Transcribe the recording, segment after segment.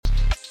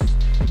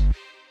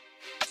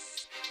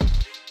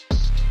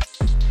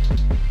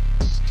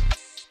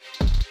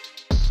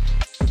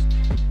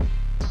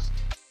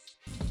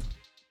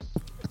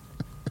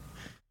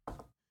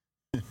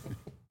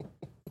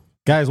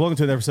Guys, welcome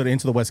to the episode of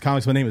Into the West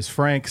Comics. My name is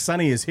Frank.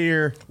 Sonny is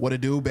here. What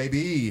it do,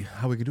 baby?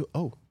 How we can do?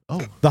 Oh.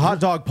 The hot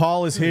dog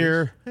Paul is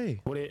here.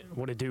 Hey. What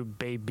it do,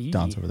 baby?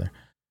 Don's over there.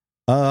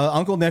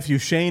 Uncle nephew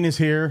Shane is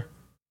here.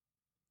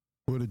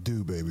 What it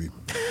do, baby?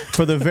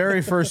 For the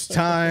very first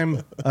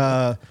time,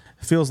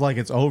 feels like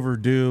it's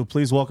overdue.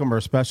 Please welcome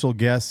our special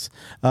guests.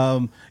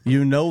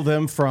 You know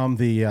them from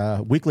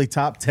the weekly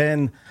top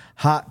 10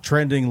 hot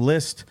trending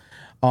list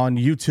on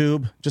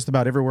YouTube, just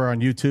about everywhere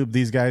on YouTube.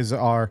 These guys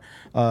are,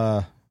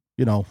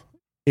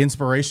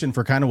 inspiration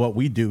for kind of what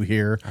we do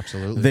here.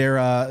 Absolutely.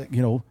 They're,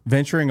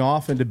 venturing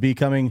off into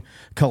becoming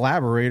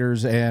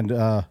collaborators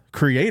and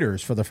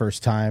creators for the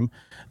first time,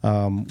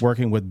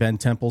 working with Ben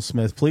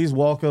Temple-Smith. Please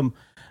welcome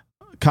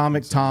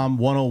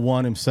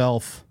ComicTom101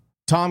 himself,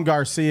 Tom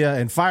Garcia,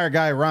 and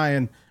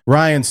Fireguyryan,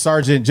 Ryan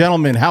Sargeant.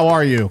 Gentlemen, how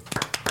are you?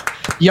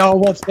 Yo,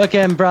 what's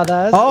looking,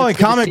 brothers? Oh, and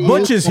Comic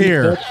Butch is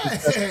here.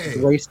 He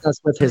graced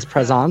us with his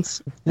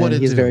presence, and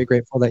he's very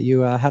grateful that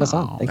you had us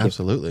on. Thank you.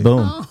 Absolutely.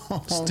 Boom.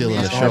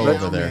 Stealing the show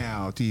over there.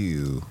 Meow to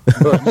you.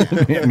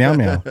 Meow,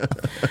 meow.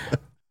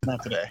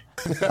 Not today.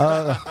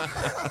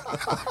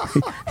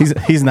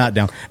 He's not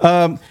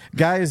down.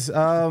 Guys,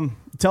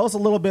 tell us a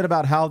little bit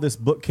about how this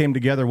book came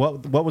together.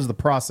 What was the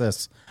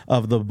process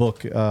of the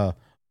book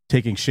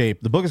taking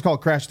shape? The book is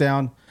called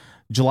Crashdown,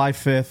 July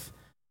 5th.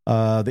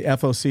 The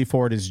FOC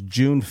for it is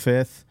June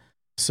 5th.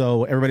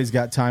 So everybody's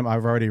got time.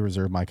 I've already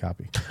reserved my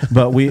copy,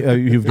 but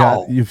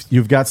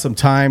you've got some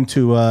time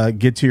to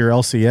get to your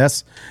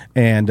LCS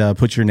and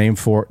put your name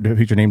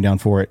down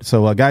for it.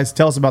 So guys,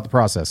 tell us about the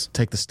process.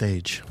 Take the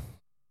stage.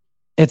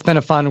 It's been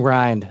a fun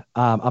grind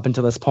up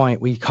until this point.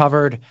 We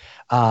covered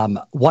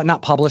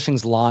Whatnot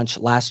Publishing's launch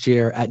last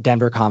year at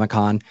Denver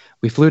Comic-Con.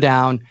 We flew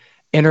down,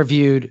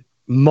 interviewed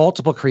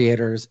multiple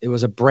creators. It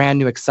was a brand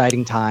new,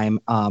 exciting time.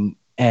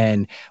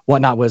 And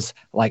Whatnot was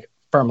like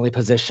firmly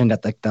positioned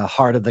at the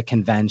heart of the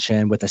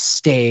convention with a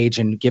stage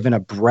and given a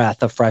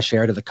breath of fresh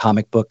air to the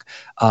comic book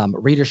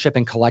readership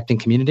and collecting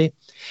community.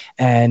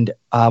 And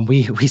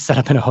we set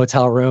up in a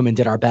hotel room and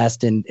did our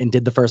best and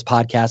did the first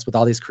podcast with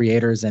all these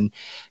creators and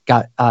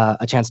got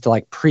a chance to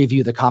like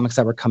preview the comics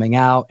that were coming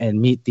out and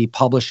meet the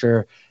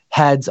publisher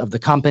heads of the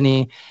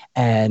company.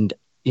 And,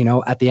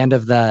 at the end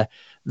of the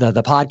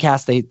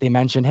podcast, they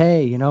mentioned,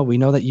 hey, we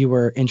know that you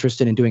were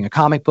interested in doing a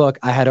comic book.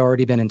 I had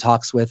already been in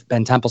talks with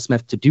Ben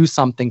Temple-Smith to do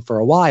something for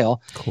a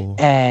while. Cool.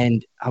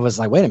 And I was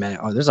like, wait a minute,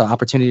 there's an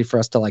opportunity for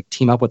us to like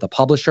team up with a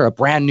publisher, a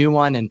brand new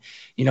one. And,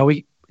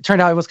 it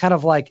turned out it was kind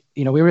of like,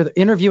 we were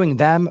interviewing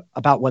them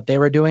about what they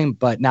were doing.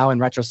 But now in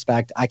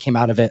retrospect, I came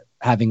out of it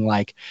having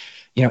like,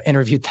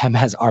 interviewed them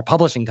as our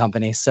publishing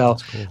company. So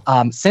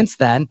cool. Since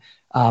then,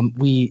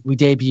 we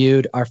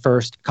debuted our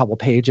first couple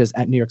pages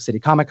at New York City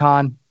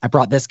Comic-Con. I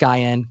brought this guy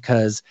in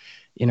because,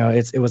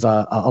 it was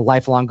a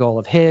lifelong goal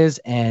of his.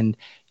 And,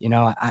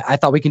 I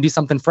thought we can do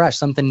something fresh,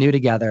 something new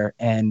together.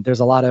 And there's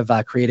a lot of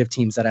creative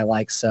teams that I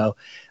like. So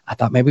I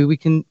thought maybe we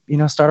can,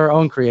 start our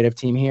own creative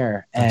team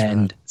here. That's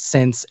and right.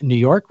 Since New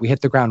York, we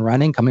hit the ground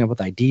running, coming up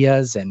with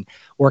ideas and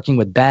working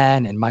with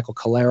Ben and Michael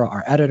Calero,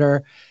 our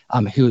editor,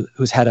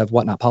 who's head of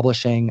Whatnot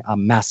Publishing,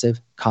 Massive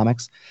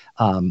Comics.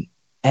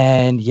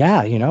 And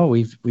yeah,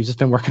 we've just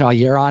been working all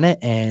year on it,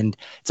 and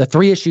it's a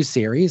 3-issue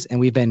series, and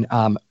we've been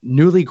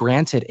newly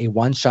granted a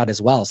one-shot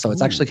as well. So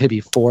it's actually going to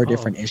be 4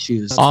 different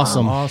issues.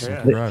 Awesome.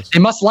 Yeah. They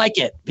must like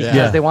it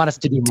because they want us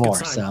to do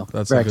more. So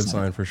that's a good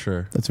sign for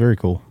sure. That's very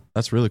cool.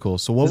 That's really cool.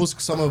 So what was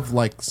some of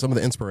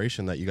the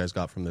inspiration that you guys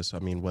got from this? I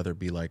mean, whether it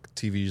be like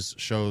TVs,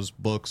 shows,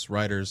 books,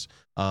 writers,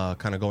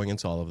 kind of going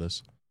into all of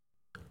this.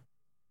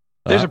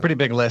 There's a pretty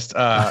big list.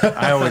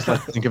 I always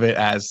like to think of it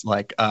as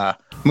like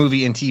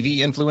movie and TV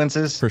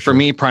influences for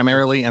me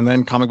primarily, and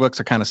then comic books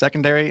are kind of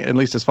secondary, at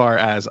least as far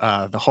as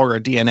the horror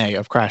DNA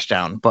of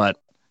Crashdown. But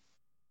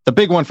the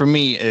big one for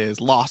me is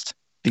Lost,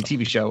 the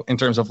TV show, in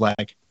terms of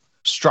like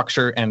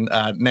structure and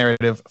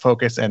narrative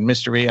focus and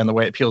mystery and the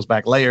way it peels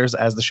back layers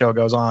as the show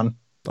goes on.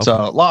 Okay.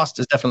 So Lost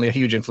is definitely a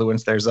huge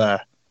influence. There's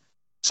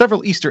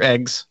several Easter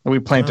eggs that we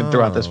planted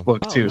throughout this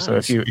book too. Nice. So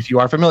if you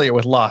are familiar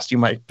with Lost, you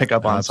might pick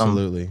up on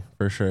absolutely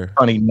for sure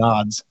funny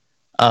nods.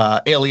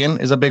 Alien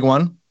is a big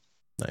one.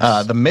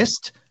 Nice. The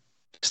Mist,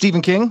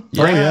 Stephen King,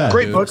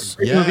 great book,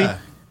 great movie.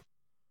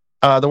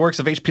 The works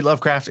of H.P.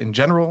 Lovecraft in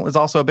general is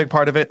also a big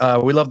part of it.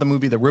 We love the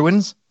movie The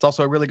Ruins. It's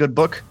also a really good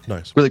book.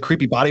 Nice, really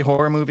creepy body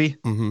horror movie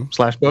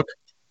 / book.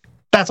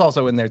 That's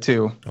also in there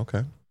too.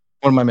 Okay,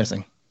 what am I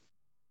missing?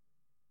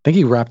 I think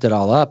he wrapped it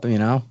all up.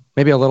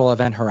 Maybe a little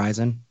Event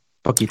Horizon.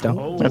 Poquito.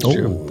 Oh, that's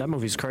true. That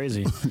movie's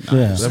crazy.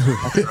 Yeah,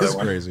 that's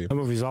crazy. That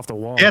movie's off the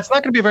wall. Yeah, it's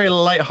not going to be a very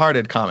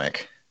lighthearted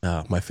comic.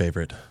 My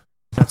favorite.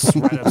 That's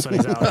right up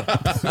Sonny's alley.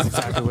 That's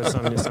exactly what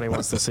Sonny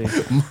wants to see.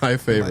 My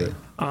favorite.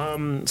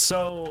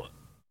 So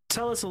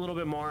tell us a little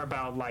bit more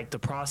about like the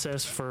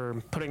process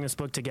for putting this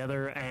book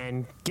together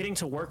and getting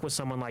to work with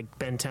someone like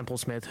Ben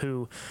Templesmith,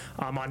 who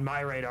on my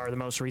radar, the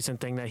most recent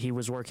thing that he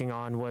was working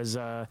on was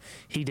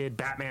he did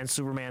Batman,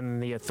 Superman,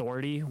 and the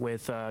Authority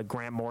with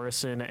Grant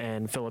Morrison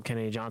and Philip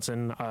Kennedy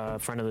Johnson,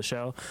 friend of the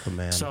show. Oh,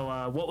 man.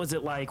 So what was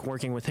it like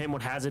working with him?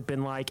 What has it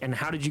been like? And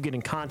how did you get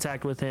in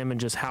contact with him?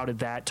 And just how did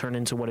that turn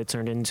into what it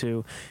turned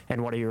into?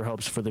 And what are your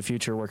hopes for the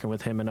future working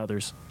with him and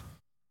others?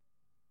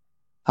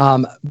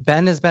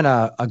 Ben has been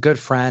a good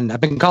friend.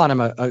 I've been calling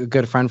him a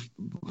good friend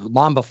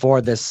long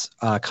before this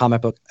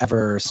comic book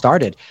ever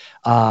started.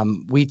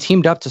 We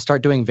teamed up to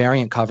start doing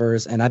variant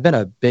covers, and I've been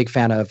a big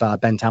fan of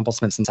Ben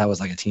Templesmith since I was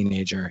like a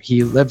teenager.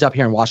 He lived up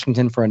here in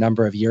Washington for a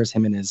number of years,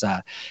 him and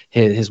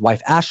his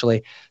wife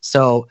Ashley.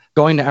 So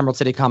going to Emerald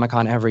City Comic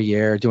Con every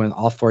year, doing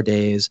all 4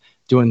 days,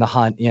 doing the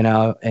hunt,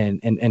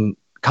 and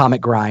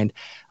comic grind.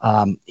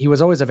 He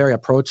was always a very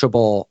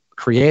approachable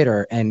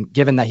creator, and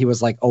given that he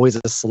was like always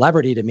a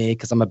celebrity to me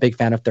because I'm a big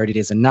fan of 30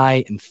 Days a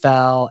Night and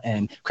Fell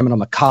and Criminal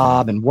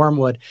Macabre and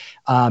Wormwood,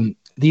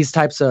 these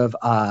types of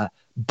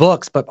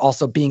books, but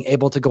also being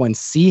able to go and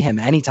see him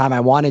anytime I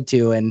wanted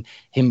to, and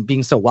him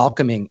being so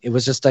welcoming, it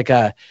was just like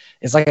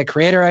it's like a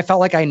creator I felt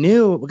like I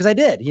knew, because I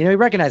did, he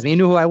recognized me, he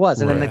knew who I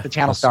was. And then like the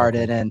channel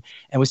started, and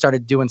we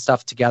started doing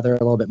stuff together a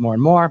little bit more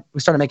and more.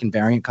 We started making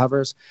variant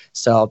covers,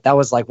 so that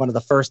was like one of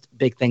the first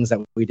big things that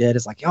we did,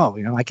 is like,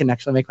 I can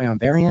actually make my own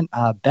variant.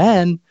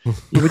 Ben,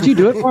 would you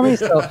do it for me?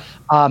 So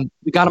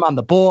we got him on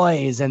The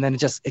Boys, and then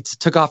it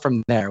took off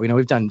from there.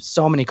 We've done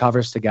so many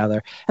covers together,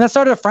 and that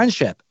started a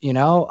friendship,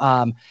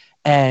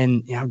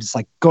 and just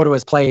like go to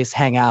his place,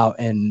 hang out,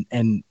 and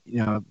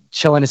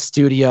chill in his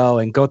studio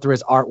and go through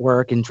his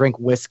artwork and drink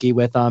whiskey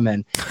with him,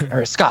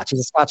 or scotch. He's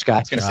a scotch guy. I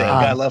was gonna say,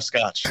 I love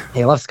scotch.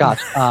 He loves scotch.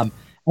 And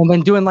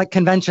then doing like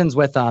conventions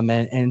with him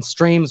and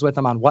streams with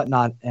him on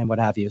Whatnot and what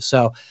have you.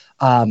 So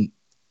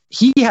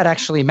he had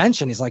actually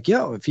mentioned, he's like,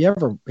 if you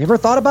ever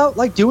thought about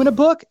like doing a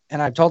book?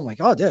 And I told him like,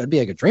 dude, it'd be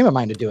like a dream of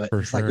mine to do it.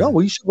 He's like,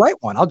 well, you should write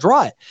one. I'll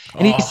draw it.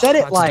 And he said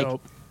it like,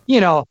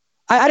 dope.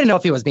 I didn't know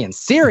if he was being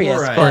serious,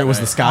 or it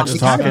was the scotch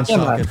talking.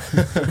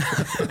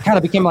 Kind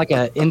of became like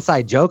an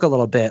inside joke a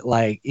little bit.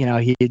 Like,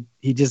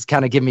 he just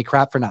kind of gave me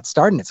crap for not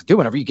starting it. So do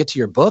whenever you get to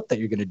your book that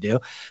you're going to do.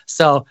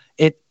 So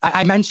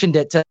I mentioned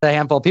it to a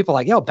handful of people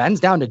like, Ben's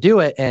down to do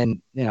it. And,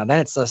 then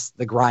it's just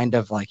the grind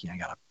of like, you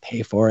got to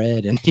pay for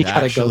it, and you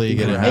got to go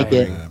make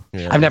it.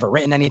 Yeah. I've never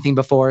written anything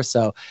before.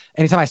 So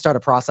anytime I start a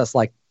process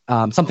like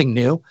something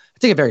new, I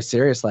take it very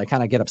seriously. I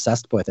kind of get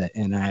obsessed with it,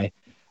 and I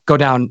go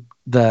down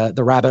the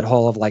rabbit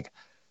hole of like,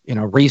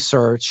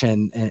 research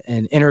and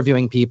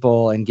interviewing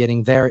people and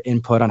getting their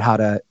input on how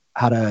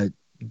to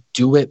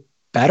do it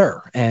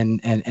better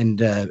and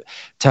to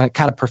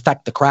kind of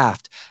perfect the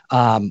craft.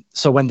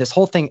 So when this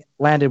whole thing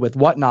landed with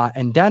Whatnot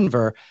in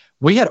Denver,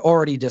 we had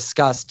already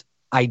discussed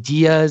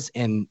ideas,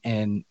 and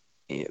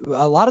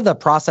a lot of the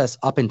process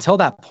up until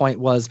that point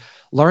was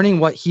learning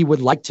what he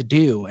would like to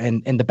do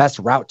and the best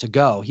route to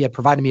go. He had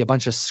provided me a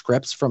bunch of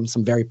scripts from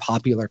some very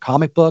popular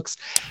comic books,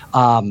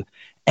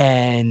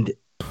 and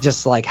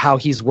just like how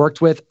he's worked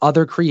with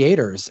other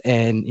creators,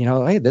 and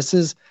hey, this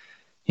is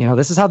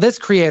how this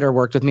creator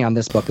worked with me on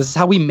this book. This is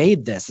how we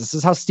made this. This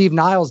is how Steve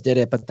Niles did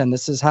it, but then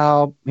this is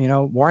how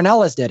Warren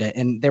Ellis did it,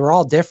 and they were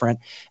all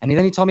different. And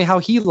then he told me how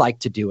he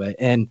liked to do it,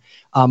 and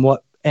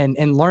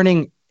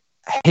learning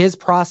his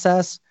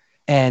process,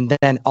 and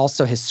then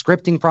also his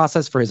scripting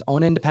process for his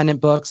own independent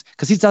books,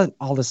 because he's done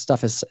all this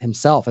stuff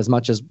himself as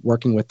much as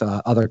working with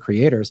other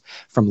creators,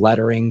 from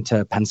lettering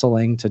to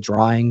penciling to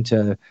drawing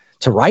to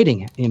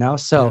writing,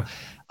 So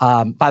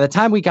by the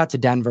time we got to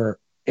Denver,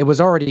 it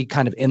was already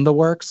kind of in the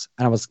works,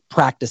 and I was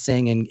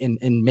practicing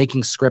and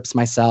making scripts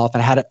myself.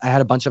 And I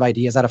had a bunch of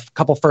ideas. I had a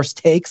couple first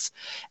takes,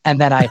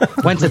 and then I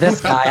went to this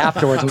guy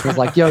afterwards and was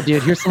like, "Yo,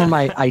 dude, here's some of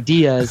my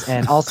ideas,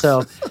 and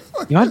also,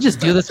 you want to just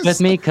do this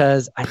with me?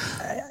 Because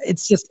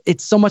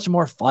it's so much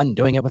more fun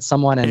doing it with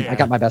someone." And I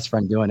got my best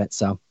friend doing it,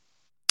 so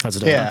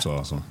that's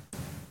awesome.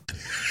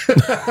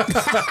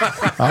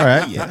 All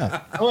right.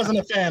 Yeah. I wasn't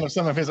a fan of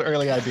some of his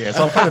early ideas.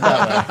 I'll put it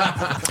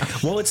that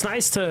way. Well, it's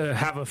nice to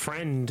have a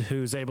friend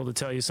who's able to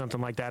tell you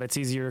something like that. It's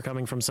easier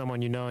coming from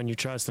someone you know and you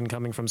trust than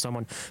coming from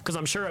someone, because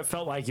I'm sure it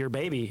felt like your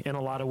baby in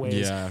a lot of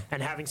ways. Yeah.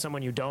 And having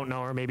someone you don't know,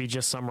 or maybe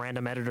just some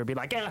random editor be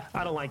like,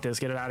 I don't like this,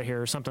 get it out of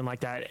here, or something like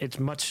that. It's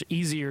much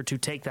easier to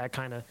take that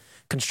kind of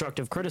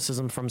constructive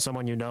criticism from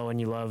someone you know and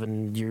you love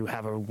and you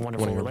have a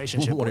wonderful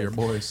relationship one with. of your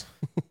boys.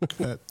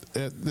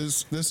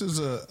 This is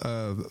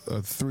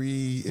a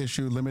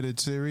 3-issue limited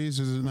series,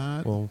 is it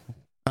not? Well,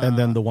 and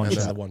then the one And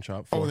then shot. the one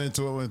shot. Oh, it's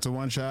a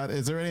one shot.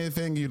 Is there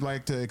anything you'd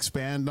like to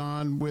expand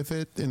on with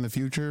it in the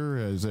future?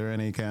 Is there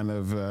any kind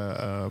of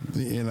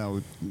do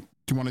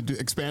you want to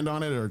expand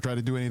on it, or try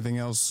to do anything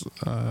else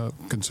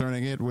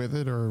concerning it with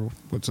it, or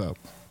what's up?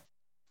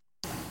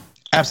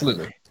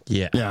 Absolutely.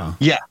 Yeah.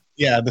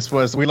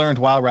 We learned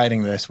while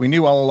writing this. We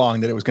knew all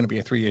along that it was going to be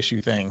a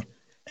 3-issue thing,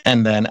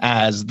 and then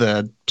as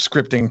the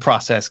scripting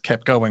process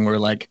kept going, we were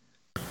like,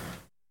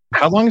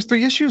 how long is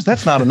 3 issues?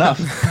 That's not enough.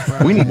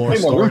 We need more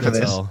room for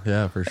this.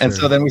 Yeah, for sure. And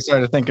so then we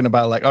started thinking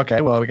about like,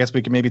 okay, well, I guess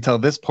we can maybe tell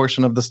this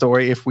portion of the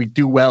story. If we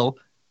do well,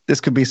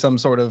 this could be some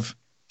sort of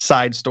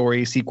side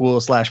story, sequel /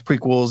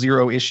 prequel,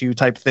 0 issue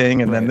type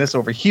thing. And then this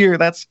over here,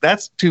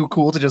 that's too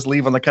cool to just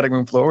leave on the cutting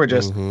room floor or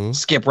just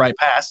skip right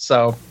past.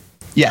 So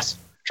yes,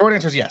 short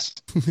answer is yes.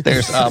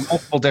 There's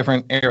multiple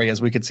different areas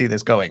we could see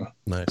this going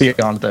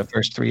beyond the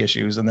first 3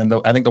 issues. And then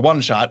I think the one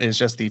shot is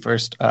just the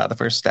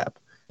first step.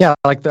 Yeah,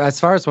 like as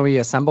far as when we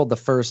assembled the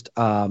first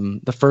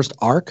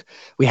arc,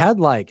 we had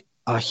like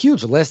a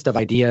huge list of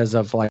ideas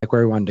of like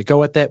where we wanted to go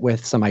with it,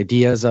 with some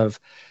ideas of,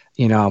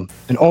 you know,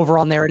 an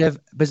overall narrative,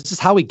 but it's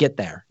just how we get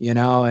there, you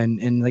know,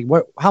 and like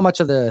how much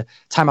of the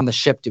time on the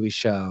ship do we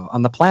show,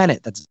 on the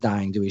planet that's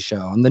dying do we show,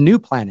 on the new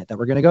planet that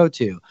we're going to go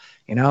to,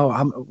 you know,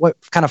 what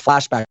kind of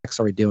flashbacks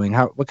are we doing,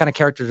 what kind of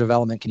character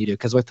development can you do?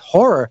 Because with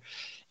horror,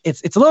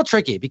 it's a little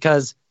tricky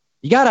because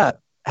you gotta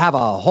have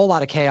a whole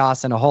lot of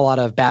chaos and a whole lot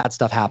of bad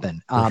stuff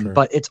happen.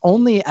 But it's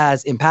only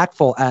as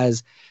impactful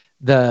as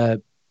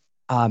the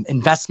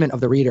investment of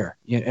the reader,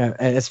 you know,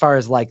 as far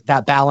as like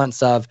that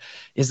balance of,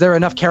 is there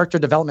enough character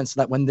development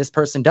so that when this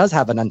person does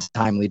have an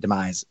untimely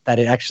demise, that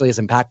it actually is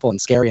impactful and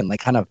scary and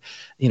like kind of,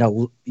 you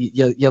know,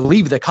 you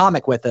leave the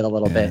comic with it a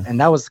little bit. And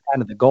that was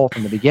kind of the goal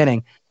from the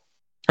beginning.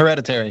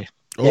 Hereditary.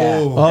 Yeah.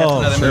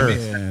 That's another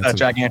movie. A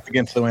gigantic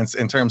influence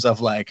in terms of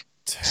like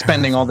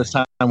spending all this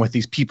time with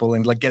these people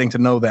and like getting to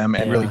know them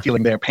and really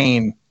feeling their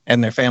pain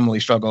and their family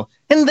struggle,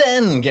 and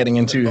then getting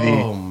into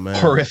the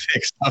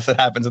horrific stuff that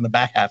happens in the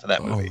back half of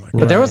that movie.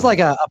 But there was like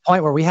a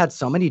point where we had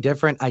so many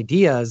different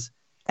ideas,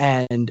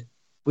 and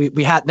we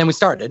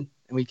started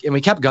and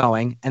we kept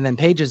going, and then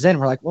pages in,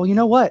 we're like, well, you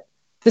know what?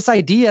 This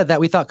idea that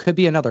we thought could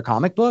be another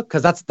comic book,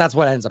 because that's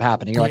what ends up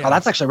happening. You're like, oh,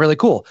 that's actually really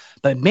cool,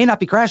 but it may not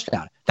be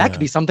Crashdown. That could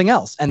be something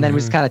else. And then we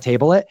just kind of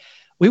table it.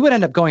 We would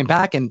end up going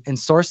back and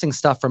sourcing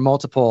stuff from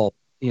multiple,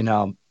 you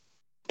know,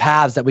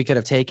 paths that we could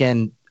have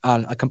taken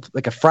on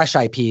a fresh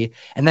IP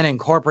and then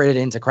incorporated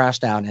it into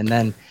Crashdown. And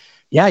then,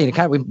 yeah, you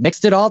know, we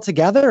mixed it all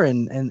together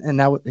and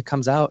now it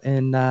comes out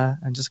in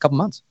just a couple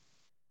months.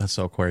 That's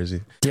so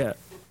crazy. Yeah.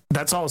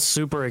 That's all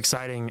super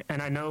exciting.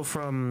 And I know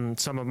from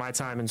some of my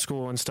time in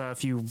school and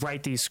stuff, you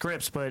write these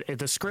scripts, but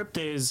the script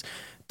is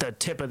the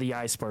tip of the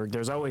iceberg.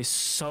 There's always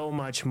so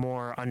much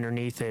more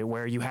underneath it,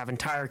 where you have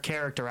entire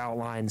character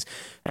outlines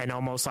and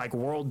almost like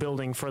world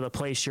building for the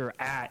place you're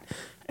at.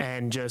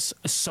 And just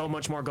so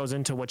much more goes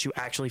into what you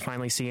actually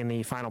finally see in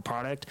the final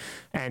product.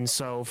 And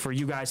so for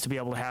you guys to be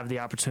able to have the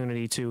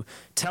opportunity to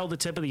tell the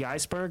tip of the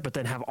iceberg, but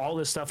then have all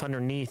this stuff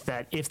underneath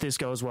that, if this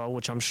goes well,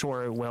 which I'm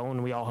sure it will,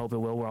 and we all hope it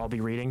will, we'll all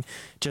be reading,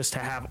 just to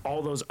have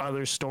all those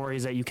other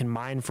stories that you can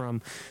mine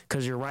from.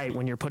 Because you're right,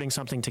 when you're putting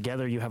something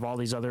together, you have all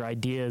these other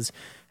ideas,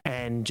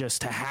 and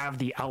just to have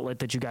the outlet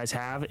that you guys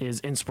have is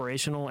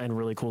inspirational and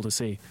really cool to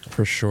see.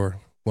 For sure.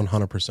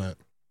 100%.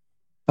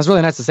 That's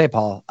really nice to say,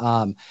 Paul.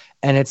 And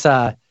it's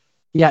it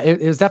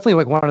was definitely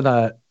like one of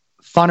the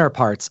funner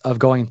parts of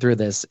going through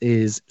this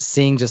is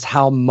seeing just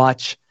how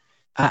much,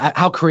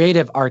 how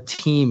creative our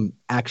team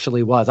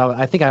actually was.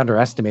 I think I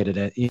underestimated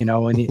it, you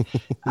know, and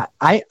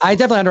I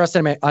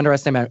definitely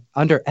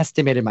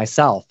underestimated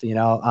myself, you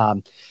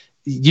know.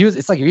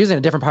 It's like you're using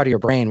a different part of your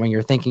brain when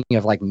you're thinking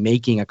of like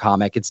making a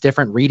comic. It's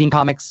different reading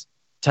comics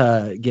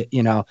to get,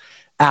 you know,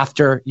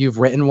 after you've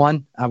written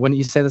one. Wouldn't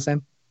you say the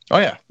same? Oh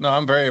yeah, no,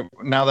 I'm very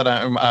now that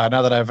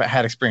I've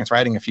had experience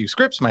writing a few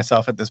scripts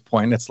myself at this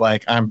point, it's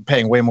like I'm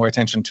paying way more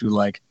attention to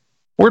like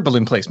word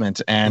balloon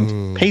placement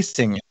and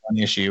pacing on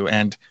the issue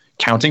and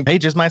counting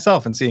pages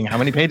myself and seeing how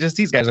many pages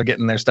these guys are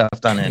getting their stuff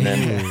done in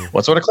and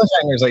what sort of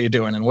cliffhangers are you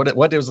doing and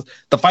what is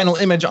the final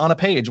image on a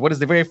page? What is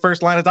the very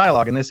first line of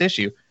dialogue in this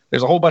issue?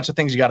 There's a whole bunch of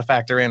things you got to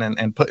factor in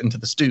and put into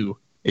the stew,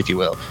 if you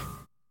will.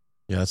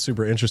 Yeah, it's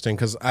super interesting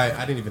because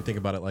I didn't even think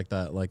about it like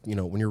that. Like, you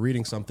know, when you're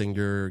reading something,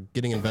 you're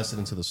getting invested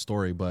into the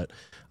story, but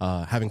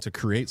having to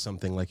create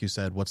something, like you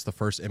said, what's the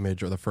first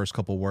image or the first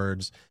couple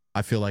words?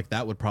 I feel like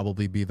that would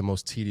probably be the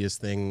most tedious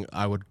thing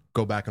I would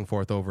go back and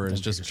forth over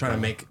is just trying to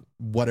make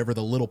whatever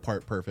the little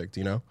part perfect,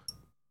 you know?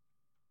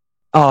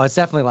 Oh, it's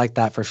definitely like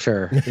that for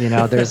sure. You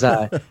know, there's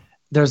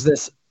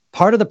this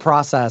part of the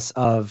process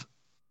of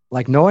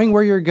like knowing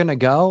where you're going to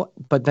go,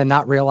 but then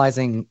not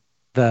realizing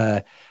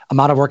the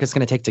amount of work it's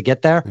going to take to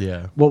get there.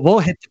 Yeah. We'll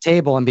hit the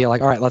table and be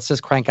like, all right, let's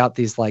just crank out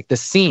these, like the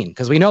scene.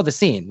 Because we know the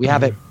scene, we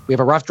have it. We have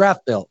a rough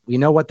draft built. We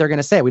know what they're going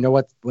to say. We know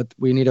what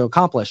we need to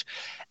accomplish.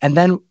 And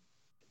then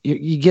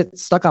you get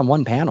stuck on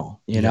one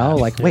panel, you know,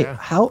 like, wait,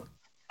 how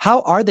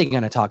are they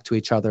going to talk to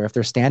each other if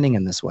they're standing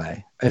in this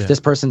way? If this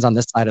person's on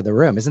this side of the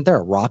room, isn't there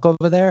a rock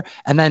over there?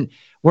 And then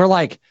we're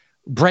like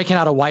breaking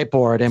out a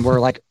whiteboard and we're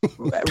like,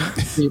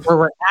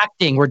 we're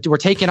acting, we're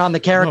taking on the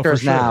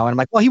characters now. And I'm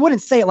like, well, he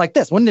wouldn't say it like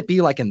this. Wouldn't it be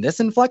like in this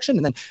inflection?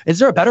 And then is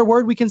there a better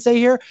word we can say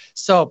here?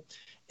 So,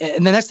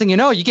 and the next thing you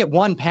know, you get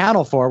one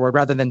panel forward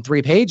rather than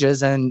 3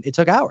 pages, and it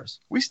took hours.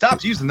 We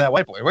stopped using that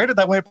whiteboard. Where did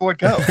that whiteboard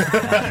go?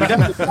 We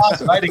definitely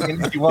paused writing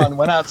in issue 1,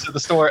 went out to the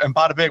store and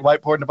bought a big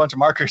whiteboard and a bunch of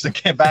markers and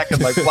came back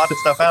and like plotted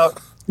stuff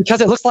out.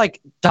 because it looks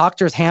like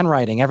doctor's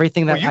handwriting,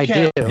 everything that I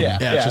do.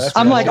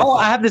 I'm like, oh,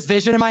 I have this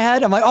vision in my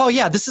head. I'm like, oh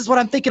yeah, this is what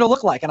I'm thinking it'll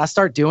look like. And I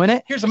start doing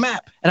it. Here's a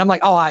map. And I'm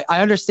like, oh, I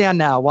understand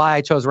now why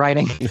I chose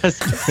writing. Was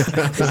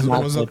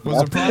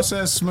the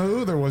process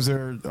smooth, or was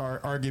there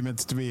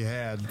arguments to be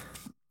had?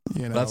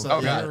 You know, That's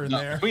here and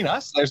there. Between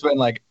us, there's been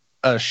like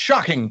a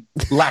shocking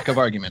lack of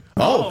argument.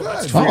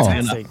 That's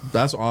fantastic.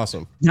 That's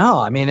awesome. No,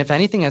 I mean, if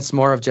anything, it's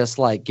more of just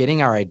like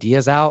getting our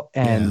ideas out,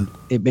 and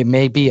it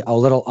may be a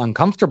little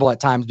uncomfortable at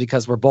times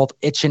because we're both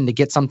itching to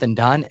get something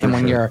done. And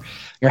when your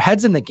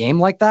head's in the game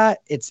like that,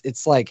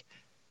 it's like,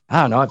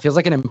 I don't know, it feels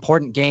like an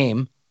important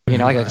game, you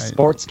know, like a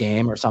sports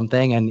game or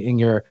something, and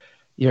you're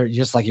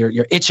just like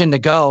you're itching to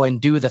go and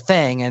do the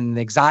thing, and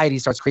the anxiety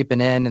starts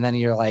creeping in, and then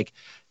you're like,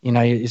 you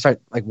know, you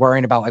start like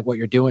worrying about like what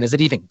you're doing. Is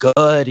it even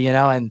good? You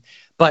know, and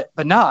but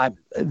no,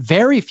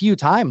 very few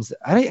times.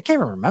 I can't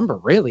even remember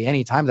really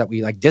any time that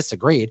we like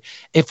disagreed.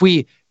 If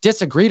we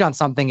disagreed on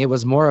something, it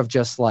was more of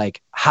just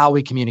like how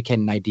we communicate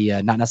an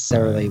idea, not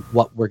necessarily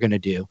what we're gonna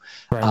do.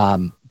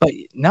 Right. But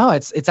no,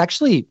 it's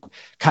actually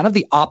kind of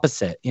the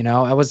opposite. You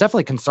know, I was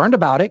definitely concerned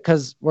about it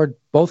because we're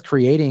both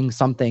creating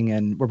something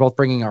and we're both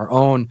bringing our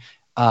own,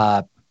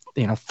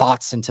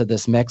 thoughts into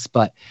this mix.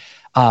 But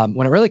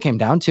when it really came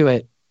down to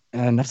it,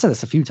 and I've said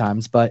this a few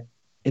times, but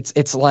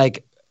it's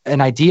like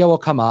an idea will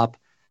come up.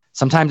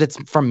 Sometimes it's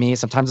from me,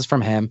 sometimes it's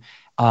from him.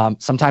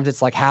 Sometimes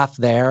it's like half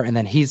there, and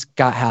then he's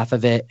got half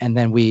of it, and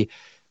then we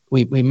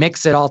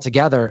mix it all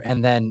together,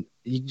 and then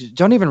you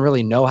don't even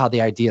really know how the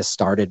idea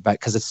started, but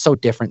because it's so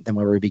different than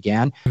where we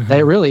began, that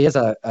it really is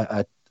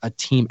a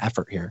team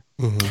effort here.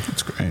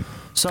 That's great.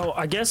 So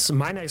I guess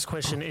my next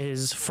question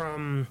is,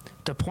 from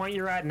the point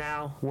you're at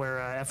now, where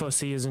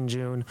FOC is in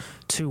June,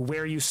 to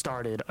where you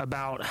started,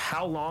 about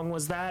how long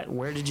was that?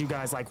 Where did you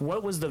guys, like,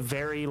 what was the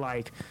very,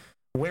 like,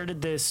 where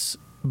did this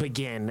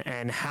begin,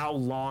 and how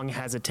long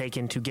has it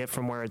taken to get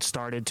from where it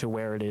started to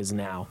where it is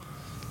now?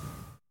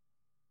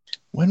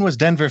 When was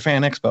Denver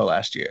Fan Expo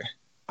last year?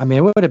 I mean,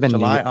 it would have been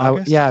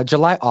August?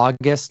 July,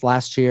 August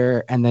last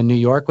year, and then New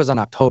York was in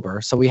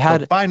October. So we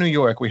had by New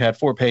York, we had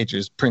 4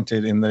 pages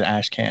printed in the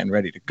ash can,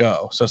 ready to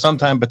go. So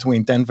sometime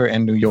between Denver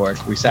and New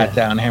York, we sat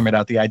down, hammered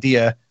out the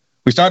idea.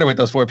 We started with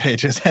those 4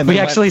 pages, and we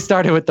actually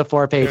started with the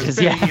 4 pages.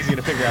 It was pretty easy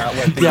to figure out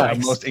what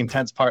the most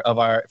intense part of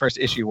our first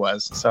issue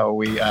was. So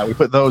we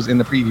put those in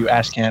the preview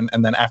ash can,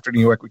 and then after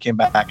New York, we came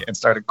back and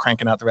started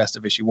cranking out the rest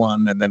of issue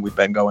 1, and then we've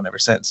been going ever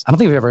since. I don't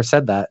think we've ever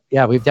said that.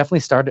 Yeah, we've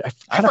definitely started.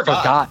 I kind of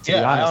forgot. To be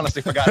honest. I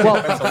honestly forgot.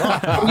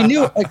 Well, we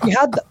knew like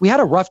we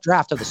had a rough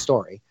draft of the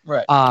story,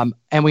 right?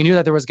 And we knew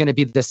that there was going to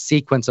be this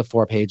sequence of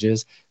 4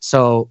 pages.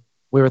 So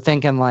we were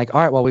thinking like,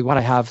 all right, well, we want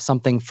to have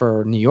something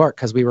for New York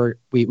because we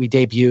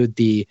debuted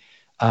the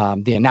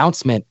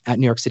announcement at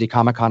New York City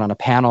Comic Con on a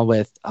panel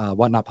with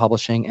Whatnot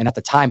Publishing, and at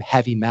the time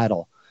Heavy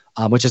Metal,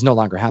 which is no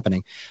longer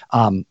happening.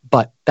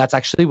 But that's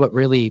actually what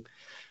really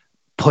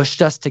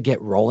pushed us to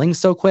get rolling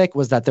so quick,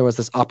 was that there was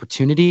this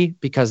opportunity,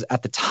 because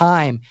at the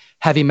time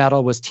Heavy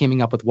Metal was teaming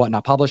up with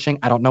Whatnot Publishing.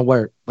 I don't know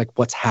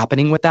what's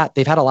happening with that.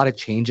 They've had a lot of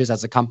changes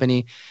as a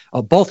company,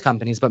 both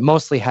companies, but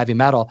mostly Heavy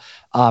Metal,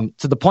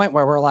 to the point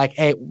where we're like,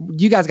 hey,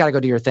 you guys got to go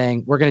do your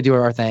thing. We're going to do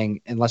our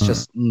thing, and let's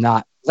just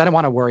not. I didn't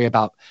want to worry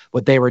about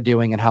what they were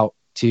doing and how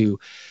to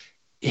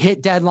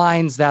hit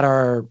deadlines that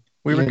are.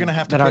 We were going to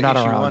have to put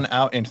issue 1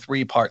 out in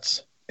 3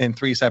 parts, in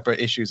 3 separate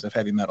issues of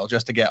Heavy Metal,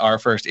 just to get our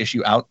first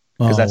issue out,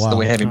 because that's the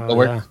way Heavy Metal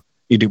works. Yeah.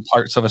 You do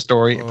parts of a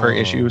story per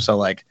issue, so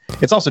like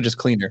it's also just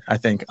cleaner, I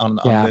think, on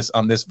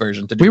this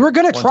version to do. We were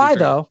going to try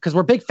though, because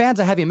we're big fans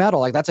of Heavy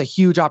Metal. Like that's a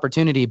huge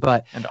opportunity,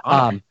 but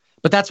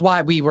that's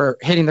why we were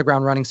hitting the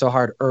ground running so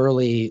hard at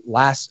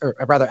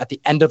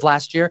the end of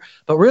last year.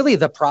 But really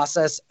the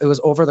process, it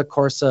was over the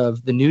course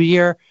of the new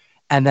year,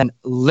 and then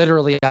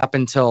literally up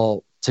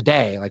until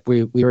today. Like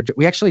we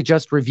actually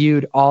just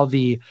reviewed all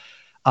the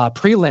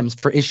prelims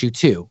for issue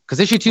 2, because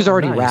issue 2 is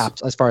already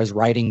wrapped as far as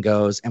writing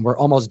goes, and we're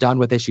almost done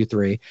with issue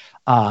 3.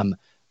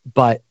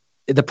 But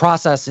the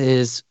process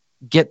is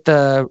get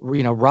the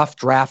rough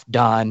draft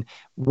done,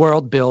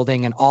 world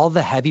building, and all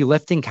the heavy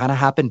lifting kind of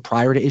happened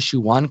prior to issue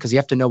 1, because you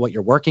have to know what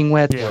you're working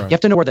with. You have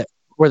to know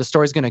where the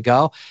story's going to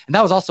go. And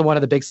that was also one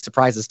of the big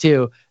surprises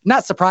too.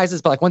 Not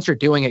surprises, but like once you're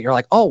doing it, you're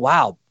like, oh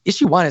wow,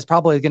 issue 1 is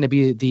probably going to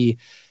be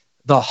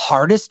the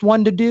hardest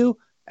one to do.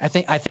 I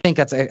think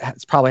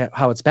that's probably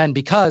how it's been,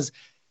 because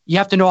you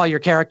have to know all your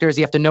characters.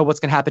 You have to know what's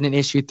going to happen in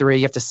issue 3.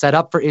 You have to set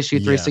up for issue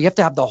 3. So you have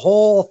to have the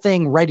whole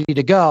thing ready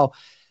to go.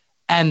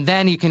 And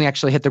then you can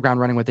actually hit the ground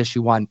running with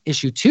issue 1.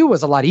 Issue 2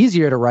 was a lot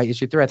easier to write.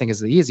 Issue 3, I think, is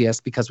the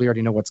easiest, because we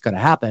already know what's going to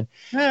happen.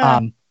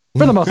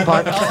 For the most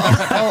part.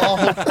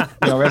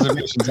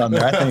 Reservations on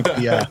there. I think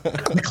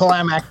the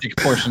climactic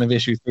portion of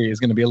issue 3 is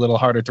going to be a little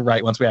harder to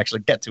write once we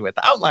actually get to it.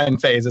 The outline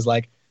phase is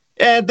like,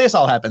 this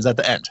all happens at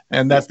the end,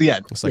 and that's the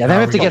end. Then we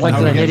have to get like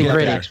to the nitty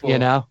gritty,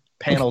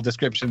 panel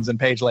descriptions and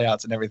page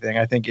layouts and everything,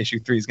 I think issue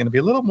 3 is going to be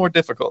a little more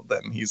difficult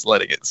than he's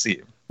letting it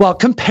seem. Well,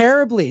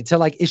 comparably to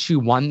like issue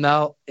 1,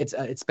 though,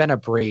 it's been a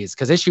breeze,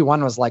 because issue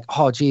 1 was like,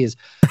 oh geez,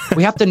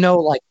 we have to know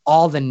like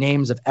all the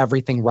names of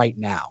everything right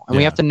now, and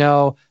we have to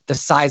know the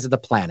size of the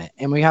planet,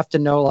 and we have to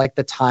know like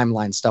the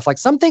timeline stuff. Like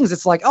some things,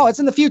 it's like, oh, it's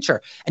in the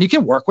future, and you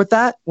can work with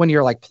that when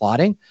you're like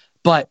plotting.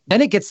 But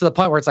then it gets to the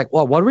point where it's like,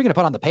 well, what are we going to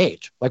put on the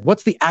page? Like,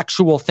 what's the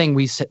actual thing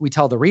we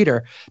tell the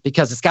reader?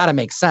 Because it's got to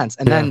make sense.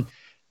 And then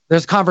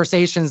there's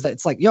conversations that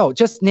it's like, yo,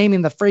 just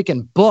naming the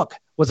freaking book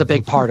was a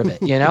big part of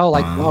it. You know,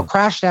 like, well,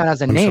 Crashdown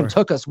as a name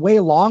took us way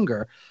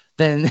longer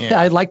than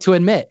I'd like to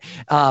admit.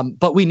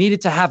 But we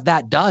needed to have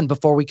that done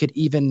before we could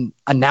even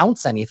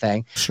announce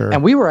anything. Sure.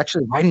 And we were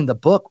actually writing the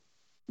book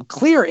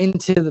clear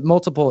into the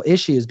multiple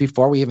issues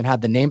before we even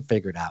had the name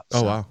figured out.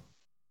 Oh, wow.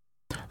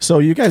 So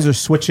you guys are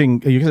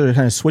switching. You guys are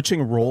kind of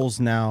switching roles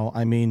now.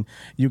 I mean,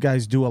 you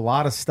guys do a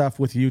lot of stuff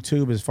with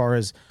YouTube as far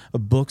as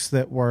books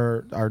that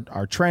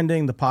are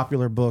trending, the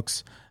popular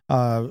books.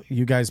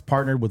 You guys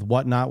partnered with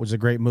Whatnot, which is a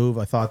great move.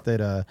 I thought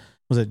that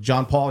was it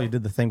John Paul? You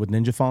did the thing with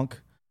Ninja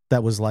Funk.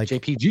 That was like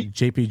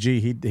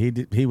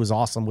JPG. He was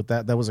awesome with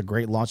that. That was a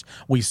great launch.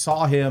 We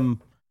saw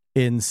him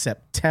in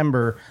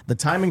September. The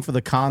timing for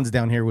the cons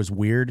down here was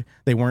weird.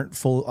 They weren't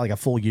a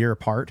full year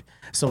apart.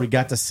 So we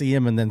got to see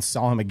him and then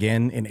saw him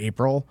again in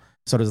April.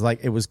 So it was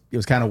like it was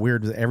kind of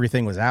weird.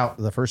 Everything was out.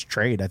 The first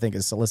trade, I think,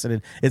 is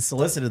solicited. It's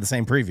solicited the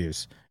same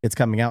previews. It's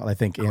coming out, I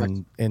think,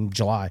 in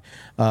July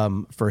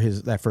for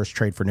that first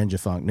trade for Ninja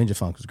Funk. Ninja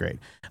Funk was great.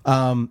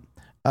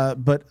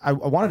 But I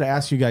wanted to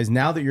ask you guys,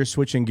 now that you're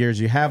switching gears,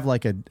 you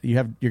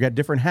got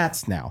different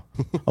hats now.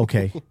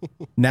 Okay.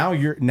 now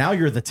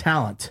you're the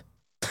talent.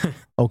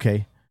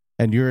 Okay.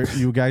 And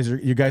you guys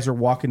are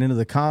walking into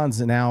the cons,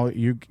 and now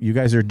you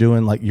guys are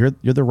doing like you're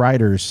the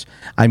writers.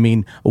 I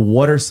mean,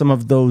 what's some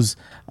of those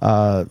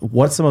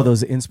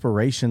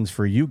inspirations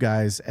for you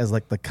guys as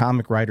like the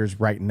comic writers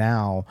right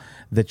now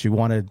that you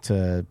wanted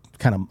to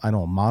kind of, I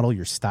don't know, model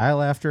your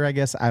style after, I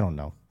guess? I don't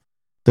know.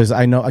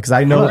 I know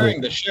You're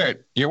wearing the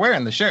shirt. You're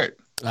wearing the shirt.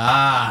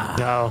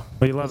 No,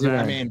 we love that.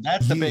 I mean,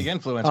 that's the big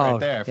influence right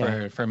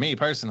there for me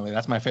personally.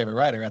 That's my favorite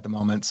writer at the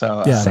moment.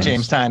 So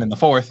James Tynion the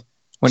fourth.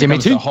 When it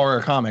comes to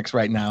horror comics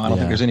right now, I don't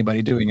think there's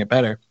anybody doing it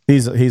better.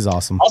 He's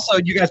awesome. Also,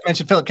 you guys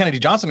mentioned Philip Kennedy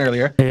Johnson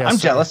earlier. Yes, I'm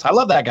jealous. I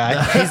love that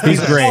guy.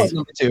 He's great.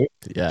 Number 2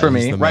 for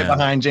me, right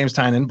behind James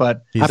Tynion.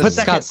 But I put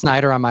Scott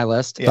Snyder on my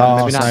list.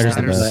 Yeah, Snyder's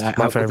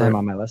my favorite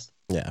on my list.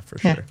 Yeah, for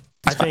sure.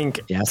 I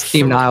think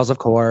Steve Niles, of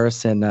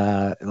course, and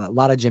a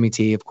lot of Jimmy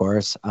T, of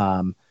course.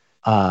 But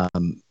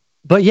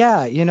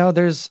yeah, you know,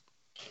 there's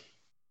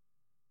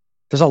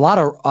a lot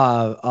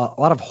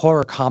of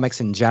horror comics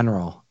in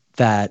general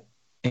that.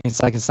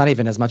 It's like, it's not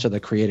even as much of the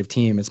creative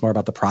team. It's more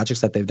about the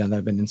projects that they've done that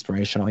have been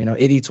inspirational. You know,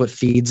 It Eats What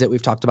Feeds It.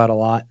 We've talked about a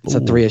lot. It's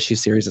a 3-issue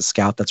series at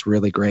Scout that's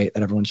really great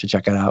that everyone should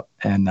check it out.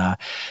 And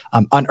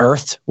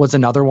Unearthed was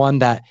another one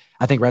that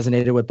I think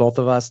resonated with both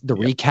of us. The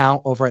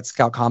Recount over at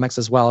Scout Comics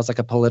as well is like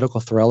a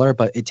political thriller,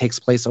 but it takes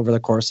place over the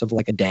course of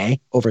like a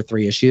day over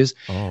 3 issues.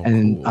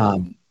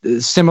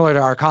 Similar to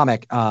our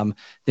comic, you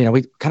know,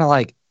 we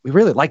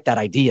really like that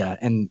idea,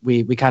 and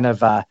we kind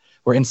of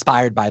we're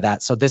inspired by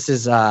that. So this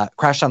is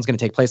Crashdown's going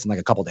to take place in like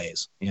a couple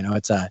days. You know,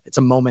 it's a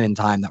moment in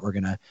time that we're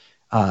going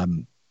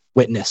to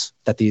witness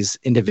that these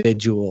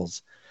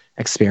individuals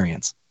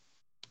experience.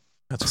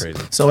 That's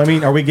crazy. So I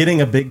mean, are we getting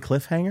a big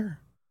cliffhanger?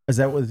 Is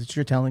that what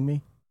you're telling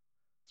me?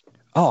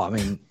 Oh, I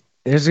mean,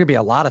 there's going to be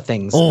a lot of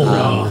things.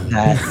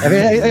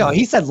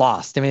 He said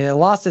Lost. I mean,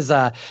 Lost is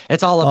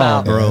it's all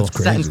about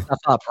setting stuff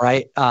up,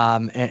 right?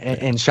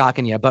 And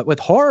shocking you. But with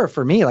horror,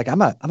 for me, like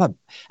I'm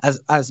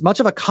as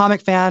much of a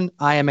comic fan,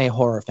 I am a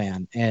horror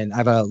fan, and I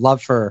have a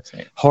love for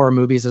horror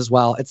movies as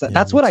well.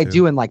 That's what I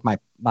do in like my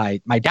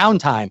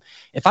downtime.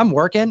 If I'm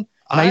working,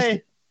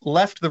 I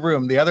left the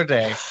room the other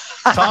day.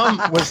 Tom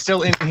was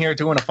still in here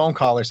doing a phone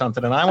call or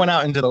something, and I went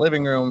out into the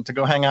living room to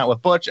go hang out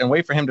with Butch and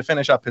wait for him to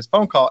finish up his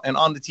phone call. And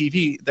on the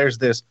TV, there's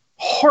this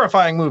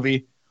horrifying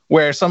movie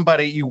where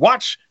you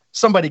watch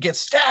somebody get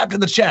stabbed in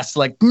the chest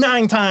like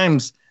 9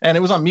 times, and it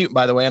was on mute,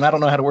 by the way, and I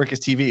don't know how to work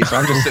his TV, so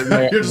I'm just sitting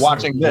there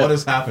watching this. What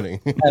is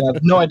happening? And I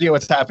have no idea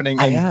what's happening.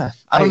 I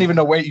don't even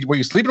know were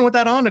you sleeping with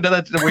that on, or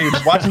were you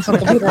just watching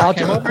something before I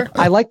came over?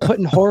 I like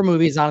putting horror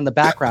movies on in the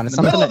background. In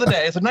the middle of the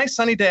day, it's a nice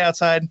sunny day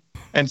outside,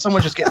 and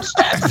someone just gets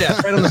stabbed to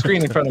death right on the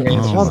screen in front of me.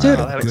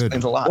 That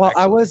explains a lot. Well,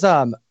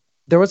 actually.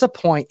 There was a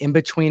point in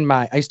between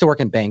I used to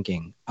work in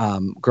banking,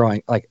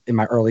 growing like in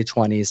my early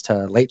 20s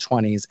to late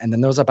 20s. And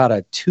then there was about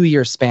a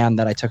 2-year span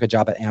that I took a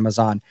job at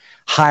Amazon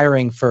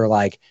hiring for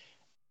like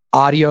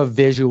audio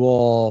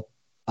visual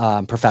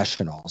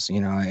professionals.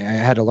 You know, I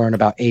had to learn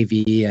about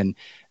AV and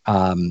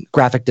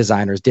graphic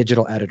designers,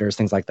 digital editors,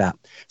 things like that.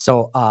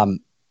 So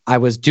I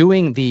was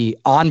doing the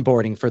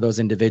onboarding for those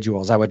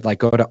individuals. I would like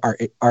go to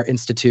art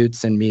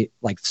institutes and meet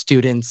like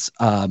students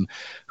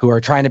who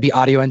are trying to be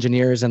audio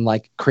engineers and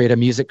like create a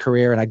music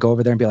career. And I'd go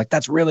over there and be like,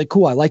 that's really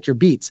cool. I like your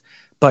beats.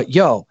 But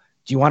do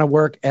you want to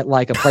work at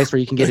like a place where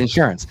you can get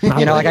insurance?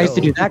 You know, like I used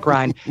to do that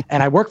grind,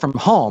 and I work from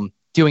home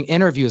doing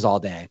interviews all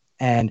day.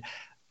 And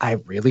I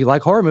really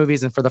like horror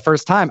movies. And for the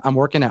first time, I'm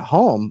working at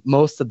home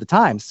most of the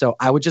time. So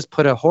I would just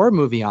put a horror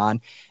movie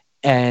on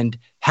and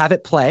have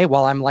it play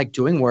while I'm like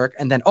doing work.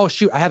 And then, oh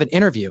shoot, I have an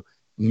interview.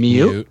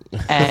 Mute.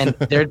 And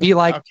there'd be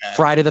like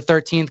Friday the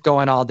 13th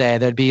going all day.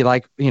 There'd be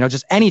like,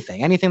 just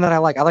anything that I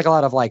like. I like a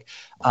lot of like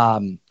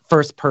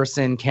first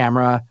person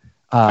camera.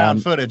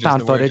 Found footage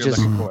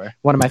is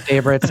one of my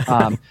favorites.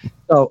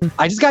 So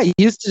I just got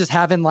used to just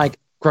having like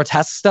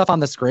grotesque stuff on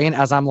the screen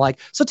as I'm like,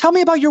 so tell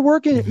me about your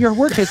work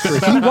history.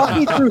 Can you walk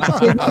me through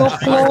signal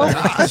flow?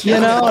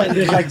 And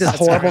there's like this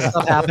horrible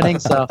stuff happening.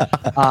 So,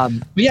 but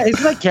yeah,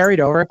 it's like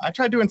carried over. I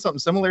tried doing something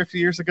similar a few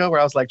years ago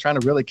where I was like trying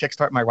to really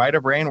kickstart my writer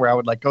brain, where I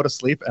would like go to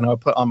sleep and I would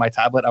put on my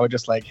tablet, I would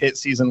just like hit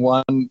season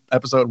 1,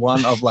 episode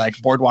 1 of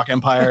like Boardwalk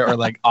Empire or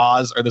like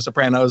Oz or The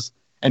Sopranos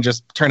and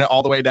just turn it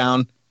all the way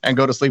down and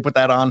go to sleep with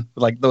that on,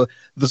 like the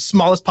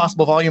smallest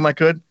possible volume I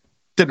could.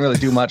 Didn't really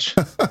do much.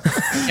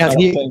 Yeah,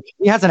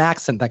 he has an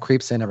accent that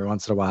creeps in every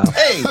once in a while.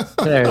 Hey,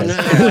 there it is.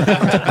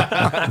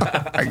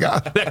 I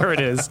got it. There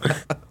it is.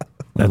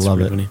 I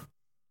love it.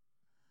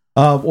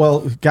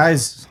 Well,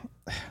 guys,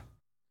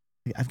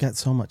 I've got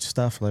so much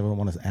stuff that I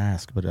want to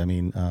ask, but I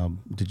mean,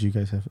 did you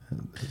guys have?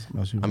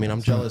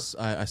 I'm jealous.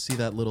 I see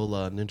that little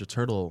Ninja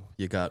Turtle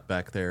you got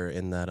back there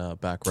in that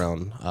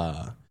background.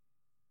 I'm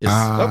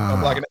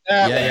blocking it.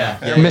 Yeah.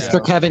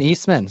 Mr. Kevin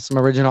Eastman, some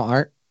original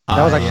art.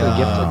 That was actually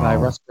gifted by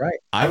Russ Bright.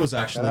 I was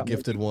actually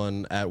gifted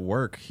one at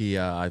work.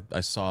 I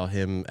saw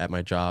him at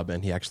my job,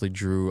 and he actually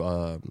drew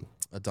a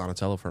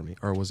Donatello for me.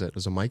 Or was it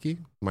Mikey?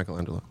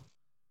 Michelangelo.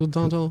 Was it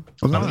Donatello?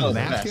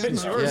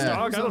 It's yours,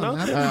 dog. I don't know.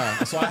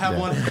 So I have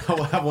one.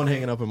 I have one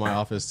hanging up in my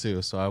office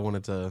too. So I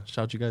wanted to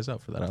shout you guys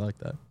out for that. I like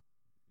that.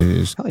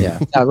 Oh yeah,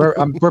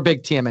 we're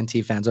big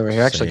TMNT fans over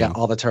here. Actually, got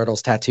all the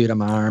turtles tattooed on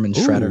my arm and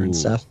Shredder and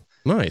stuff.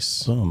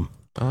 Nice.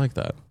 I like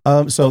that.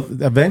 So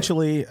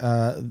eventually,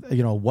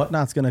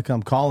 Whatnot's going to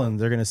come calling.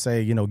 They're going to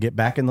say, get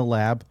back in the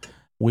lab.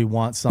 We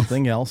want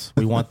something else.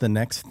 We want the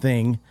next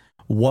thing.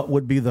 What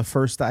would be the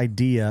first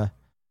idea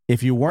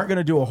if you weren't going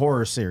to do a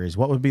horror series?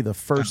 What would be the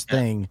first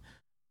thing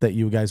that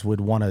you guys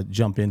would want to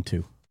jump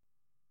into?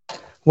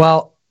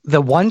 Well, the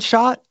one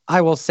shot,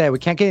 I will say, we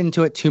can't get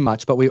into it too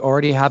much, but we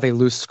already have a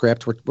loose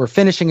script. We're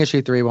finishing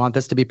issue 3. We want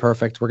this to be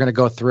perfect. We're going to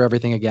go through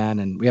everything again,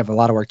 and we have a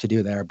lot of work to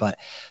do there. But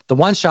the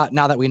one shot,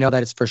 now that we know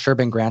that it's for sure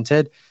been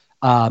granted,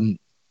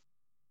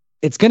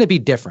 it's going to be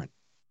different.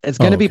 It's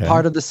going to be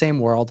part of the same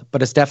world,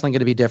 but it's definitely going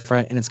to be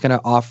different, and it's going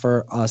to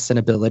offer us an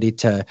ability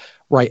to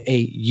write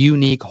a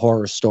unique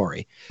horror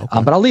story.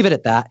 But I'll leave it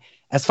at that.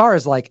 As far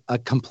as like a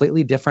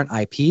completely different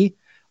IP,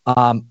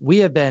 we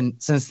have been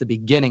since the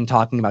beginning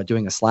talking about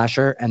doing a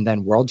slasher, and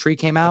then World Tree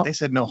came out. But they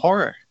said no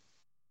horror.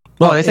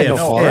 Well, they said no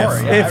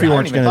horror. If you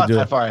weren't going to do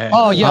it.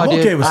 Oh yeah, I'm dude.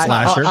 okay with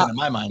slasher. In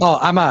my mind.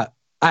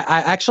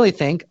 I actually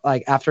think,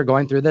 like, after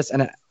going through this,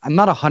 and I'm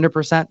not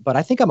 100%, but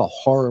I think I'm a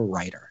horror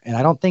writer, and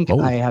I don't think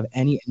I have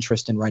any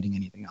interest in writing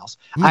anything else.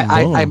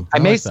 I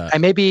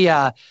may be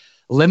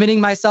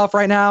limiting myself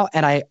right now,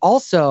 and I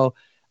also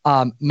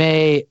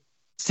may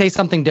say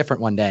something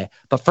different one day.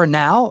 But for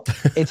now,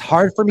 it's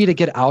hard for me to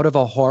get out of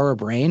a horror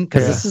brain,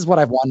 because this is what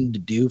I've wanted to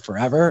do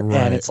forever,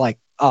 and it's like,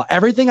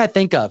 everything I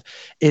think of,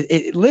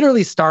 it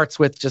literally starts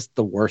with just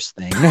the worst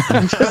thing.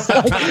 That's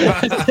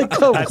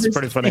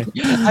pretty funny.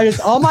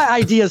 All my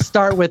ideas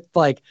start with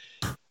like,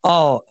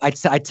 I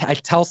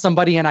tell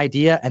somebody an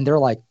idea and they're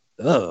like,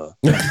 ugh.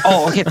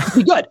 Oh, okay, that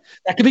could be good.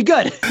 That could be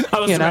good. That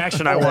was the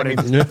reaction I wanted.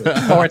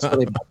 Or it's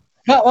really bad.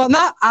 No, well,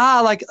 not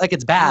like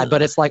it's bad,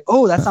 but it's like,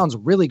 oh, that sounds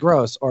really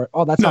gross, or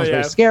oh, that sounds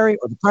very scary,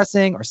 or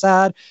depressing, or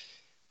sad.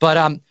 But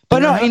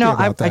no,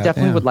 I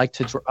definitely would like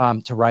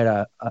to write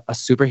a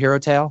superhero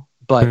tale,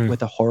 but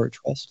with a horror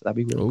twist. That'd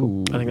be really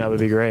cool. I think that would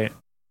be great.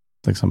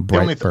 Like some the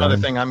only other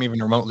thing I'm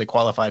even remotely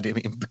qualified to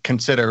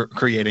consider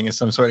creating is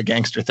some sort of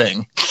gangster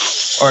thing.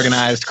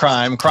 Organized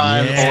crime.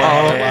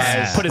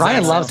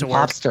 Ryan loves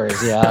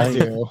mobsters. Yeah, I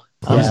do.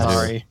 I'm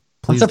sorry.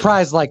 I'm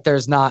surprised like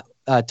there's not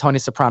a Tony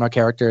Soprano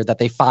character that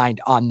they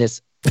find on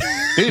this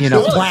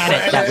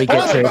planet that we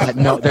get to.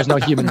 That there's no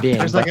human being.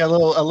 There's like a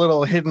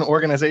little hidden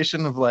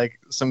organization of like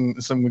some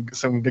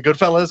the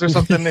Goodfellas or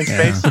something in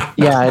space.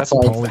 Yeah, it's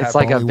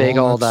like a big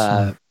old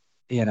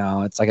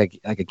it's like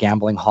a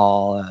gambling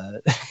hall.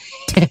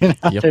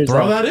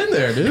 Throw that in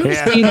there, dude.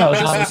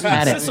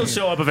 This will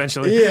show up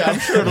eventually. Yeah, I'm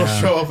sure it'll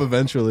show up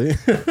eventually.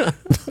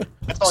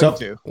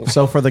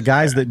 So for the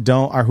guys that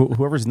don't, or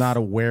whoever's not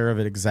aware of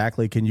it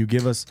exactly, can you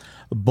give us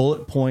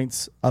bullet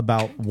points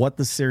about what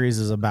the series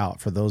is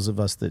about for those of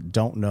us that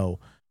don't know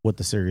what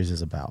the series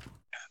is about?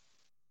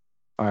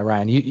 All right,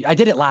 Ryan, I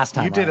did it last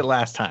time. You did it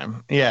last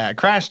time. Yeah,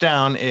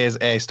 Crashdown is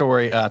a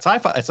story.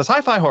 Sci-fi. It's a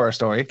sci-fi horror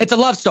story. It's a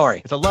love story.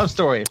 It's a love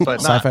story,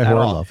 but not sci-fi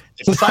horror love.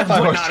 It's a sci-fi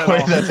horror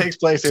story that takes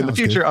place in the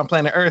future on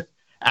planet Earth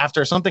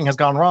after something has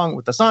gone wrong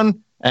with the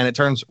sun and it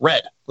turns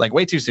red, like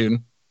way too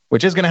soon,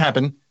 which is going to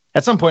happen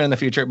at some point in the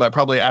future, but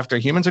probably after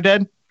humans are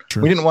dead.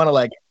 True. We didn't want to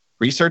like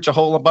research a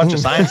whole bunch of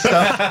science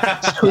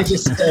stuff. So we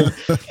just said,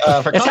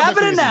 it's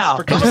happening now.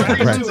 For comic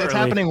reasons, it's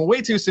happening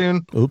way too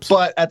soon. Oops.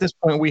 But at this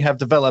point, we have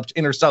developed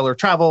interstellar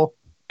travel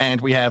and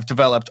we have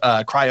developed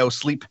cryo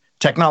sleep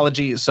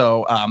technology.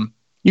 So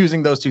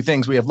using those two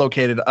things, we have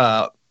located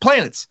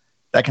planets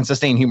that can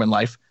sustain human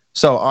life.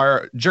 So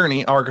our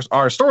journey,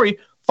 our story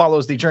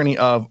follows the journey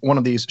of one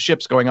of these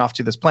ships going off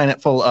to this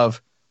planet full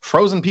of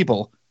frozen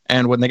people.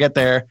 And when they get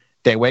there,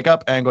 they wake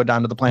up and go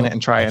down to the planet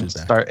and try and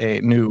start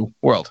a new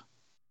world.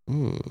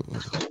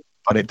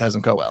 But it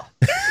doesn't go well.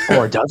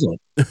 Or does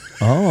it?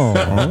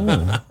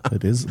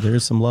 It is. There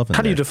is some love in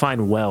How do you there.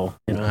 define well?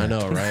 You know? I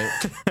know, right?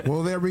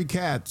 Will there be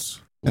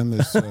cats in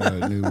this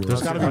new world?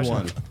 There's got to be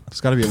one.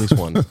 There's got to be at least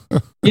one.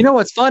 You know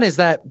what's fun is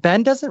that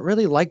Ben doesn't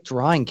really like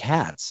drawing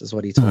cats, is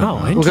what he told me.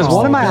 Oh, Because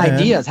one of my interesting.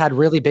 ideas had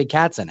really big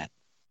cats in it.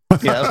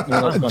 Yeah,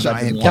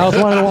 Giant That was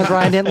one of the ones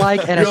Ryan didn't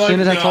like. And as You're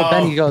soon as like, I told no.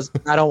 Ben, he goes,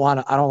 I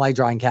don't like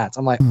drawing cats.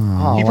 I'm like,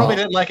 oh, He probably well.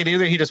 didn't like it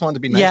either. He just wanted to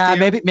be nice Yeah,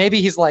 to you.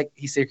 maybe he's like,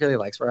 he secretly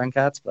likes drawing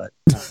cats, but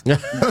He's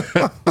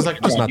like,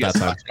 It's not that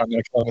time. I'm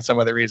going to kill him with some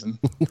other reason.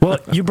 Well,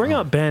 you bring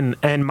up Ben,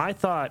 and my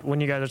thought when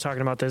you guys are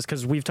talking about this,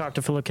 because we've talked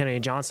to Philip Kennedy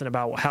Johnson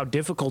about how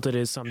difficult it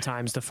is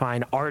sometimes to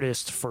find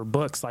artists for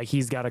books. Like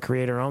he's got to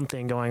create her own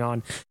thing going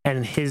on,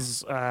 and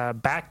his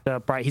backed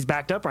up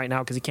right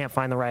now because he can't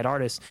find the right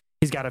artist.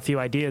 He's got a few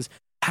ideas.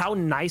 How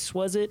nice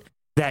was it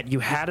that you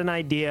had an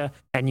idea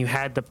and you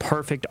had the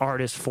perfect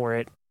artist for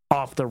it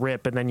off the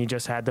rip, and then you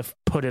just had to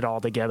put it all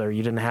together?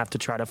 You didn't have to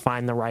try to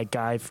find the right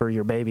guy for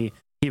your baby.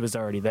 He was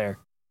already there.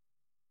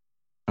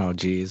 oh,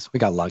 geez, we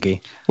got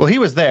lucky. Well, he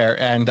was there,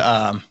 and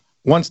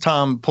once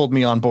Tom pulled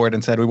me on board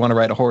and said, we want to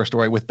write a horror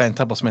story with Ben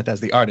Templesmith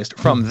as the artist,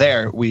 from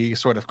there, we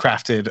sort of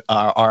crafted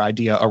our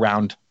idea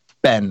around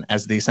Ben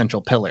as the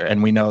central pillar.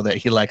 And we know that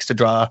he likes to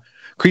draw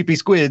creepy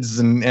squids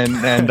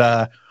and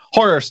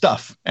horror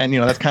stuff. And,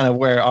 that's kind of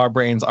where our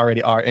brains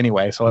already are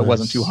anyway. So it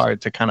wasn't too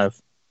hard to kind of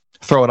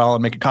throw it all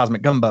and make a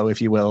cosmic gumbo,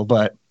 if you will.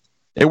 But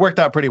it worked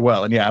out pretty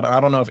well. And yeah, I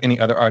don't know if any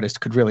other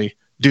artist could really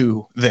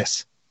do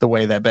this the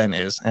way that Ben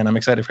is. And I'm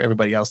excited for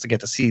everybody else to get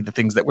to see the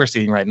things that we're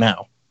seeing right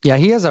now. Yeah,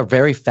 he has a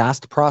very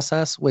fast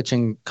process, which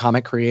in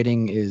comic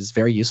creating is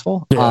very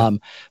useful. Yeah.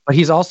 But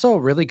he's also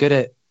really good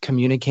at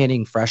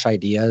communicating fresh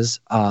ideas.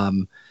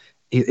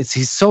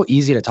 He's so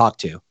easy to talk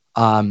to.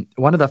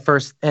 One of the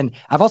first, and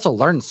I've also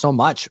learned so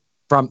much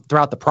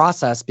throughout the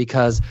process,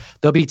 because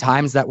there'll be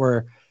times that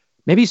we're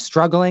maybe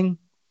struggling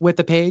with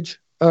the page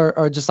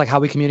or just like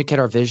how we communicate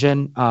our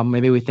vision.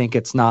 Maybe we think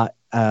it's not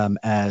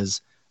as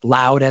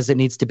loud as it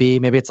needs to be.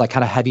 Maybe it's like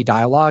kind of heavy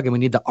dialogue, and we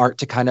need the art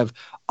to kind of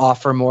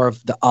offer more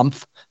of the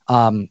umph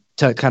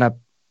to kind of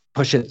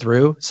push it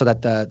through, so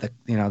that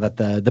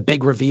the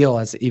big reveal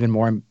has even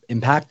more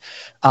impact.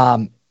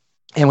 And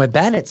with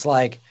Ben, it's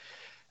like,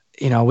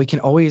 we can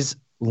always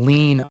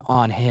lean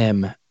on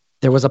him.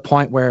 There was a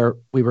point where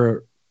we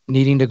were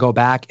needing to go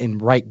back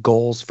and write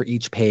goals for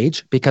each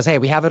page because, hey,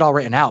 we have it all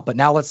written out, but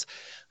now let's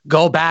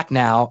go back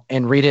now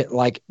and read it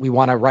like we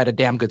want to write a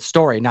damn good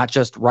story, not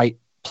just write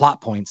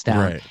plot points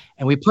down. Right.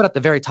 And we put at the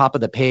very top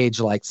of the page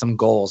like some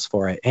goals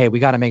for it. Hey, we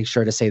got to make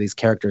sure to say these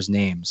characters'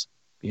 names.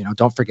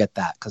 Don't forget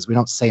that, because we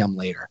don't say them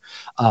later.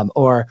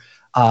 Or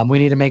we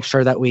need to make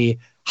sure that we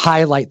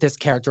highlight this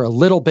character a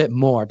little bit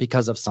more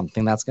because of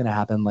something that's going to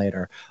happen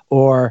later.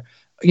 Or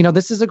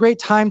this is a great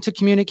time to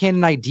communicate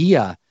an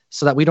idea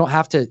so that we don't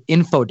have to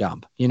info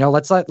dump.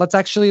 Let's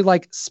actually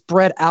like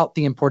spread out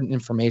the important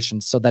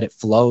information so that it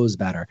flows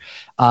better.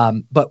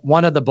 But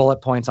one of the bullet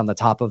points on the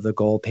top of the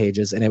goal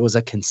pages, and it was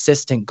a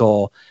consistent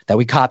goal that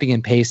we copy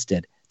and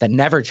pasted that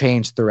never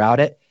changed throughout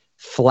it: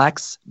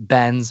 flex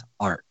Ben's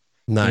art.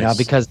 Nice.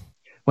 Because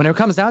when it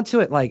comes down to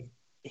it, like,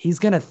 he's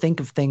going to think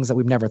of things that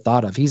we've never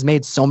thought of. He's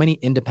made so many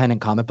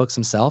independent comic books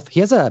himself. He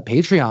has a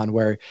Patreon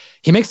where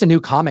he makes a new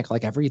comic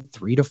like every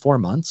 3 to 4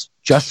 months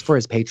just for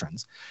his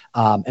patrons.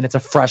 And it's a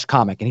fresh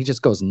comic, and he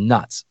just goes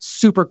nuts,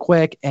 super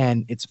quick.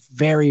 And it's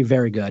very,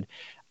 very good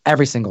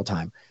every single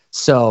time.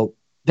 So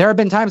there have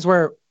been times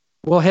where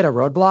we'll hit a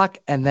roadblock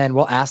and then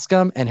we'll ask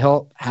him and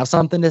he'll have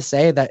something to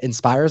say that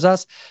inspires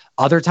us.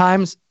 Other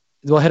times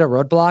we'll hit a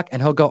roadblock and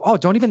he'll go, oh,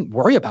 don't even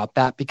worry about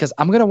that, because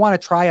I'm going to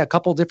want to try a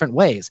couple different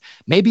ways.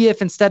 Maybe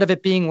if instead of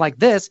it being like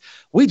this,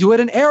 we do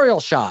it an aerial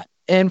shot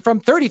and from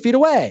 30 feet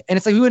away. And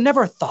it's like, we would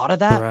never thought of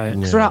that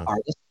because we're not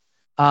artists.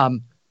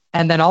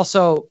 And then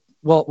also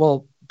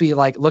we'll be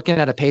like looking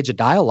at a page of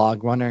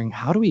dialogue, wondering,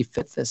 how do we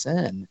fit this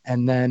in?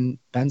 And then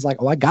Ben's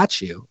like, oh, I got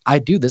you. I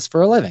do this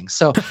for a living.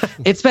 So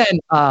it's been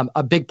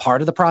a big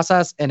part of the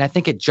process. And I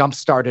think it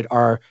jump-started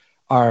our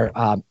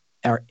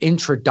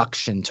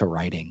introduction to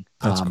writing.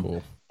 That's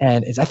cool.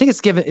 And I think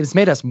it's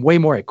made us way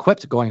more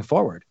equipped going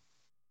forward.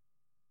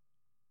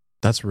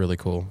 That's really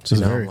cool. This is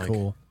very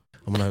cool.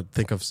 I'm going to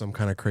think of some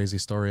kind of crazy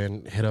story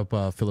and hit up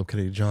Philip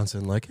Kennedy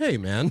Johnson like, hey,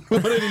 man,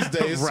 one of these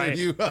days, Right.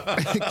 you,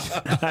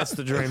 That's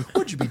the dream.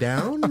 would you be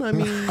down? I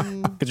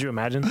mean, Could you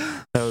imagine?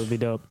 That would be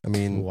dope.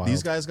 Wild.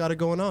 these guys got it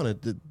going on.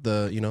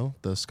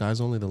 The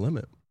sky's only the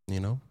limit,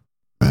 Man.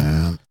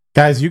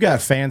 Guys, you got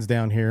fans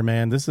down here,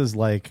 man. This is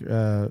like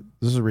this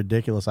is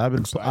ridiculous. I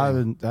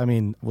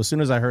mean, as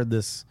soon as I heard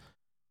this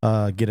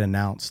get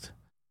announced,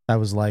 I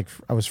was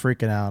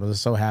freaking out. I was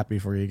so happy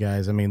for you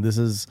guys. I mean, this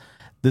is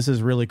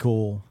really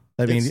cool.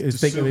 I mean, it's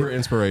super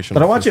inspirational.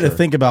 But I want you to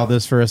think about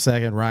this for a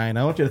second, Ryan.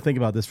 I want you to think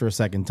about this for a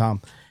second,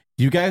 Tom.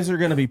 You guys are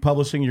going to be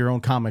publishing your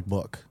own comic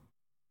book.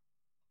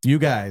 You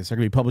guys are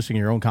going to be publishing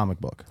your own comic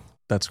book.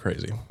 That's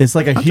crazy. It's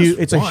like a huge.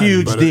 It's a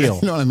huge deal.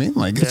 You know what I mean?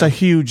 Like it's a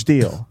huge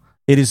deal.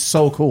 It is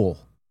so cool,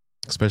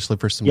 especially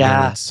for some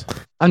nerds.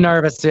 I'm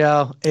nervous,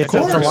 yo. It's a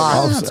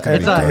lot.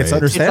 It's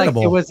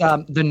understandable. It was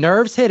the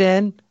nerves hit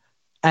in,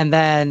 and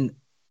then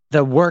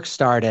the work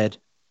started,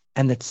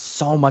 and it's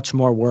so much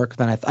more work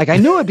than I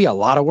knew it'd be a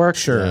lot of work.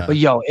 Sure, but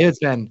yo, it's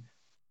been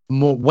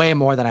way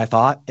more than I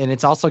thought, and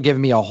it's also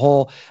given me a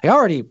whole. I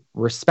already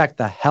respect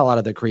the hell out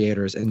of the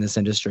creators in this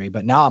industry,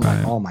 but now I'm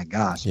like, oh my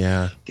gosh,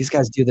 these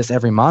guys do this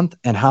every month.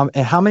 And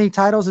how many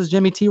titles is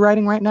Jimmy T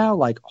writing right now?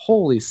 Like,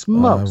 holy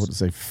smokes! I would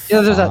say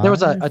there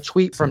was a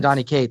tweet from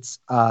Donnie Cates.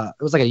 It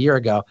was like a year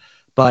ago,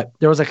 but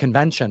there was a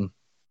convention,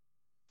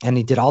 and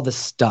he did all this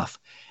stuff,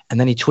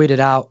 and then he tweeted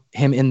out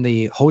him in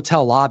the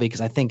hotel lobby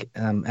because I think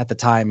at the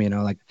time, he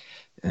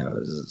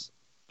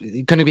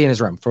couldn't be in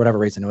his room for whatever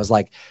reason. It was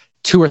like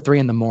 2 or 3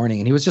 in the morning,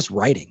 and he was just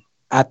writing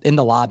in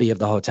the lobby of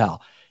the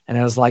hotel. And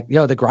it was like,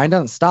 yo, the grind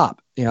doesn't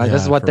stop.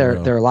 This is what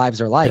their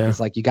lives are like. Yeah. It's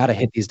like, you got to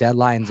hit these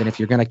deadlines. And if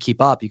you're going to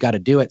keep up, you got to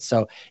do it.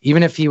 So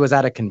even if he was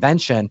at a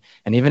convention,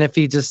 and even if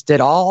he just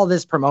did all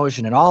this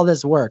promotion and all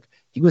this work,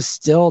 he was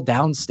still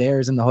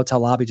downstairs in the hotel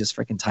lobby, just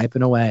freaking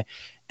typing away.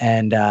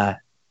 And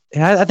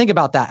I think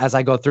about that as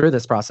I go through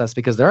this process,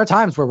 because there are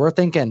times where we're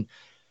thinking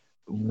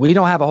we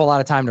don't have a whole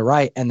lot of time to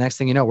write. And next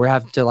thing you know, we're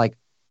having to like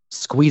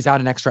squeeze out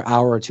an extra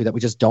hour or two that we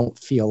just don't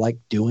feel like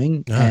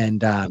doing. Yeah.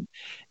 And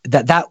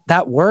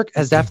that work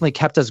has definitely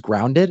kept us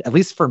grounded, at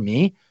least for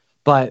me.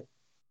 But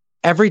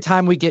every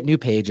time we get new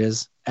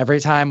pages,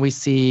 every time we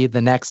see the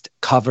next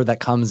cover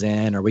that comes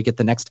in, or we get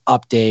the next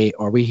update,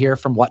 or we hear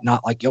from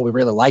Whatnot, like, yo, we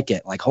really like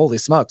it. Like, holy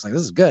smokes, like,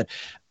 this is good.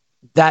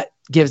 That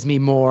gives me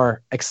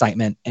more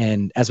excitement.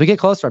 And as we get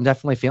closer, I'm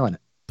definitely feeling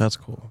it. That's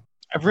cool.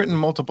 I've written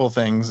multiple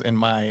things in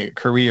my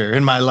career,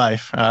 in my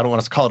life. I don't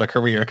want to call it a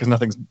career because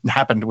nothing's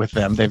happened with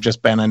them. They've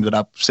just ended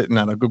up sitting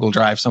on a Google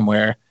Drive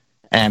somewhere.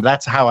 And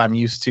that's how I'm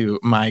used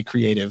to my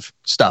creative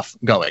stuff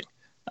going.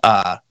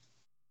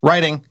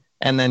 Writing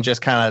and then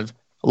just kind of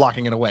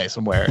locking it away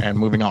somewhere and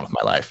moving on with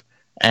my life.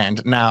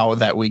 And now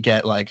that we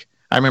get I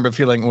remember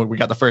feeling when we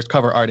got the first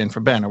cover art in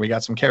for Ben, or we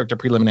got some character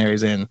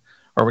preliminaries in,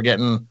 or we're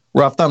getting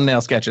rough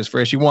thumbnail sketches for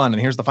issue 1,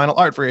 and here's the final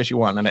art for issue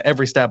 1. And at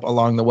every step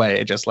along the way,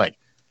 it just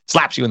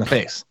slaps you in the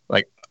face.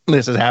 Like,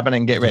 this is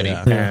happening, get ready.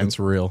 Yeah, and it's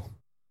real.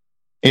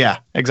 Yeah,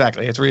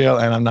 exactly. It's real,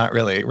 and I'm not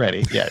really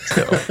ready yet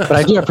still. But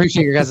I do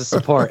appreciate your guys'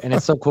 support, and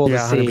it's so cool to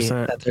see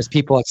 100%. that there's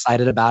people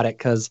excited about it,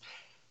 because,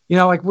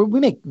 we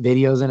make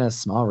videos in a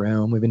small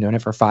room. We've been doing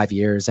it for 5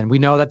 years, and we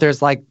know that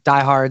there's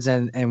diehards,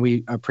 and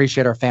we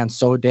appreciate our fans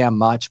so damn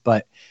much.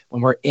 But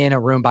when we're in a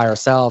room by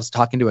ourselves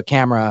talking to a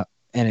camera,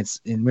 and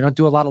we don't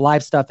do a lot of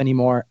live stuff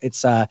anymore,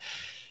 it's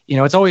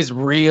it's always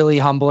really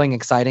humbling,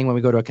 exciting when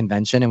we go to a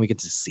convention and we get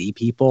to see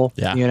people.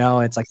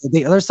 Yeah. It's like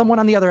there's someone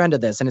on the other end of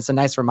this, and it's a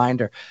nice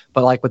reminder.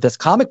 But with this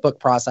comic book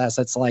process,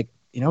 it's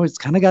it's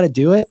kind of got to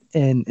do it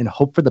and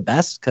hope for the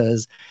best,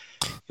 because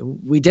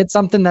we did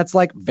something that's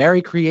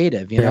very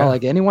creative.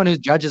 Anyone who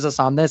judges us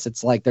on this,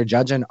 it's like they're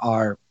judging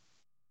our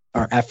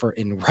effort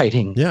in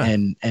writing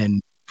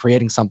and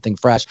creating something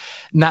fresh.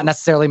 Not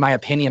necessarily my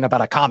opinion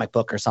about a comic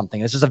book or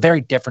something. It's just a very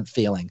different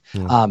feeling.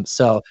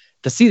 So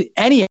to see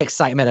any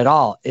excitement at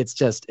all, it's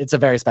a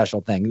very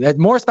special thing.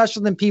 More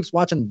special than peeps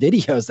watching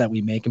videos that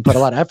we make and put a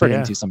lot of effort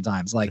into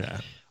sometimes.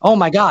 Oh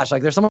my gosh,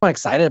 there's someone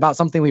excited about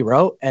something we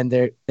wrote,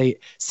 and they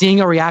seeing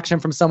a reaction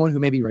from someone who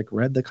maybe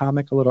read the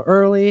comic a little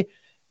early,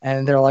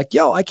 and they're like,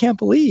 yo, I can't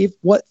believe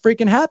what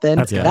freaking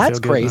happened. That's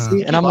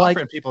crazy. And I'm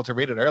offering people to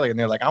read it early, and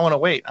they're like, I want to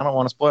wait. I don't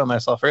want to spoil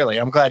myself early.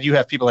 I'm glad you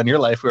have people in your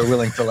life who are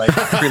willing to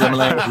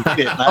preliminary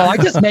read it. I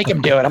just make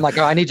them do it. I'm like,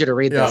 I need you to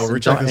read this.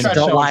 And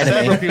don't lie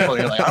to me. People,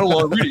 you're like, I don't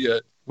want to read it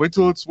yet. Wait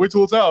till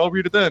it's out. I'll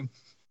read it then.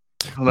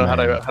 I don't know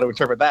how to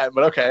interpret that,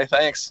 but okay,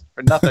 thanks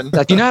for nothing.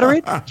 Do you know how to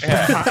read?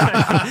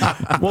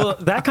 Yeah. Well,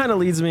 that kind of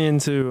leads me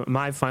into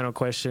my final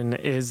question,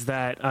 is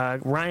that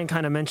Ryan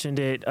kind of mentioned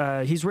it.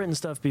 He's written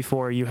stuff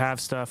before. You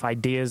have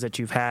ideas that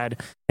you've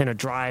had in a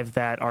drive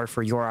that are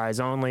for your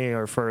eyes only,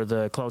 or for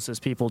the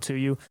closest people to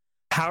you.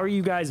 How are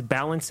you guys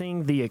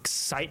balancing the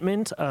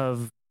excitement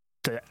of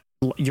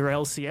your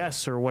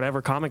LCS or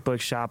whatever comic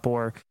book shop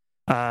or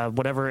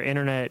whatever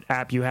internet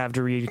app you have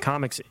to read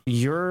comics?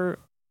 Your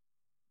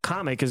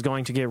comic is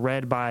going to get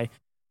read by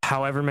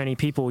however many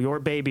people. Your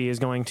baby is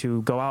going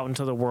to go out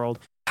into the world.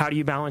 How do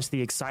you balance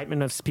the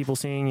excitement of people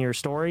seeing your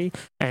story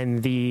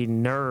and the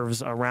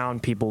nerves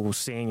around people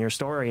seeing your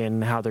story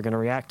and how they're going to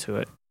react to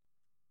it?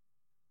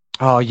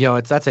 Oh,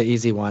 that's an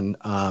easy one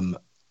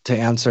to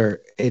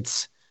answer.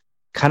 It's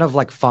kind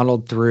of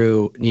funneled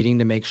through needing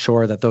to make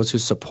sure that those who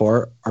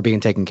support are being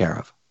taken care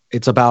of.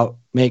 It's about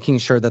making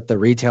sure that the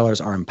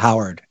retailers are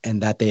empowered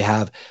and that they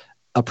have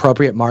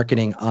appropriate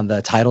marketing on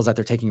the titles that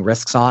they're taking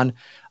risks on,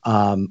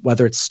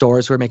 whether it's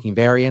stores who are making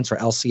variants or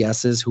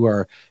LCSs who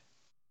are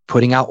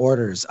putting out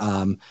orders.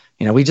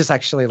 We just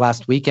actually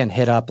last weekend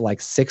hit up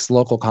like 6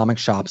 local comic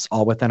shops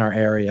all within our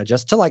area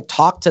just to like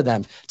talk to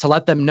them, to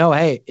let them know,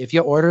 hey, if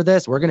you order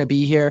this, we're going to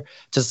be here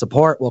to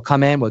support. We'll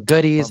come in with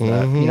goodies,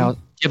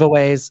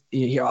 giveaways.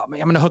 I'm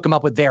going to hook them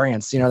up with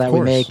variants, that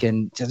we make,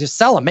 and to just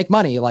sell them, make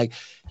money. Like,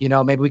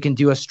 maybe we can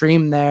do a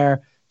stream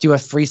there, do a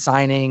free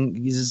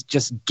signing,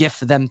 just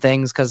gift them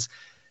things. Cause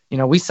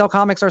we sell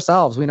comics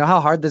ourselves. We know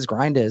how hard this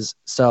grind is.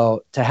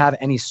 So to have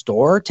any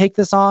store take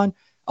this on,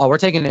 we're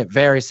taking it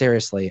very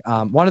seriously.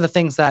 One of the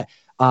things that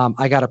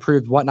I got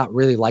approved, Whatnot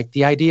really liked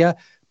the idea,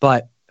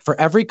 but for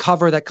every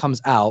cover that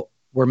comes out,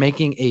 we're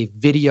making a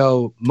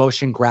video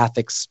motion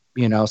graphics,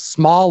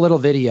 small little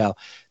video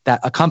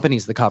that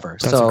accompanies the cover.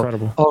 That's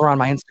incredible. Over on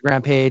my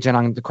Instagram page and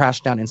on the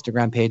Crashdown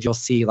Instagram page, you'll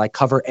see like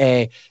cover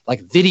A,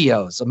 like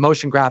videos of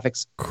motion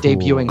graphics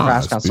debuting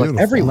Crashdown. So like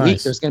every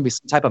week there's going to be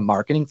some type of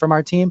marketing from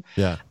our team.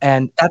 Yeah.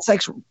 And that's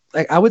like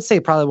I would say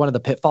probably one of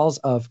the pitfalls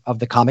of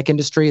the comic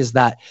industry is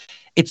that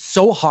it's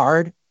so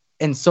hard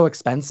and so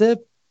expensive,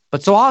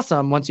 but so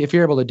awesome if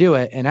you're able to do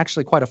it, and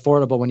actually quite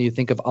affordable when you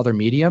think of other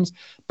mediums.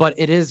 But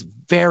it is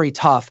very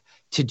tough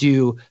to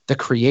do the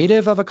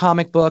creative of a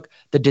comic book,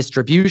 the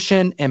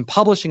distribution and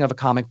publishing of a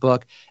comic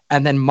book,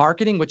 and then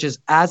marketing, which is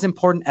as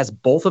important as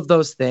both of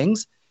those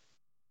things,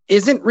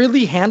 isn't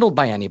really handled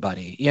by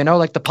anybody.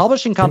 Like the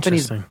publishing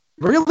companies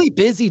really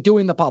busy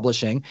doing the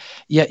publishing.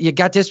 You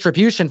got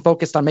distribution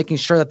focused on making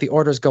sure that the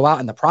orders go out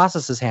and the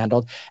process is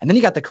handled. And then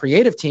you got the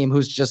creative team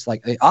who's just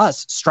like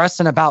us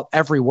stressing about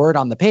every word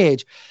on the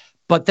page.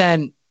 But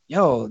then,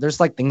 there's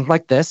like things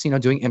like this,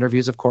 doing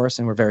interviews, of course,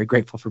 and we're very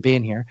grateful for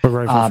being here. We're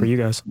grateful for you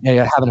guys.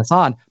 Having us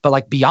on. But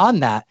like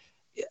beyond that,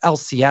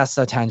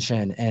 LCS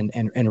attention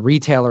and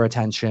retailer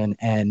attention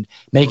and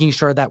making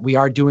sure that we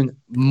are doing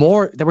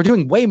more, that we're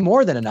doing way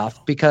more than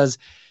enough, because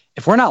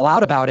if we're not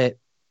loud about it,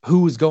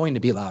 who's going to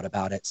be loud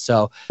about it?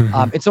 So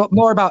it's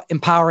more about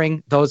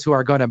empowering those who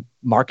are going to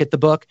market the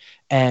book.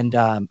 And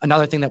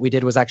another thing that we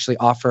did was actually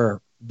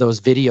offer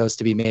those videos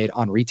to be made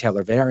on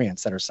retailer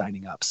variants that are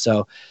signing up.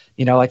 So,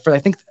 I don't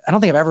think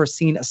I've ever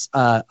seen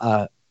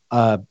a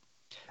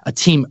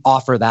team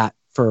offer that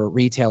for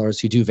retailers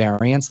who do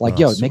variants. Like,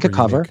 make a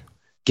cover,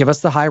 give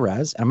us the high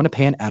res, and I'm going to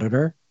pay an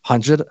editor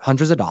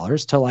hundreds of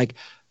dollars to like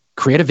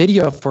create a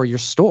video for your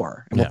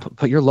store, and we'll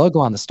put your logo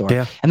on the store.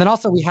 Yeah. And then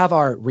also we have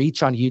our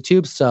reach on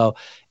YouTube. So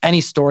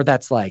any store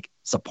that's like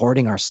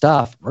supporting our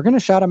stuff, we're going to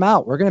shout them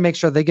out. We're going to make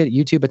sure they get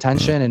YouTube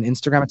attention and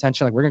Instagram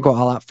attention. Like we're going to go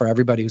all out for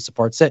everybody who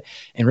supports it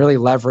and really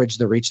leverage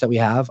the reach that we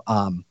have.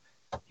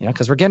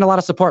 Because we're getting a lot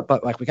of support,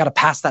 but like we got to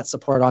pass that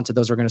support on to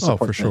those who are going to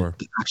support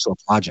the actual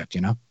project,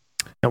 And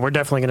we're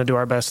definitely going to do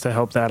our best to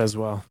help that as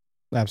well.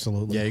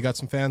 Absolutely. Yeah, you got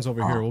some fans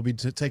over here. We'll be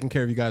taking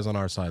care of you guys on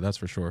our side. That's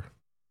for sure.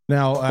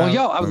 Now,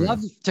 I would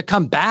love to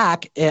come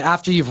back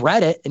after you've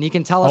read it, and you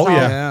can tell us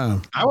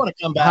I want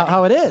to come back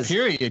how it is.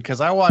 Period, because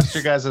I watched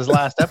your guys'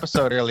 last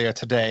episode earlier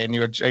today, and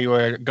you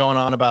were going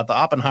on about the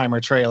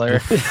Oppenheimer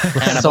trailer,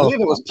 and I believe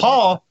it was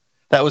Paul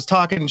that was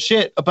talking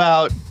shit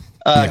about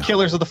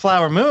Killers of the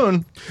Flower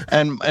Moon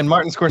and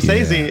Martin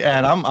Scorsese,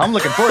 and I'm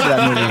looking forward to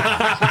that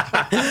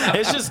movie.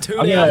 It's just too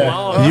damn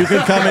long. You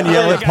can come and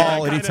yell at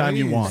Paul anytime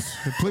you want.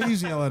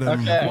 Please yell at him.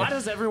 Okay. Why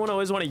does everyone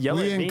always want to yell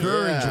at me? We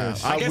encourage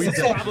it. I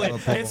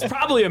guess it's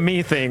probably a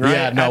me thing, right?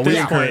 Yeah, no, we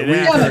encourage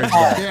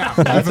that.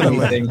 Yeah,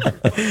 definitely.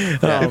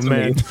 Oh,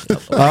 man.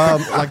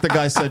 Like the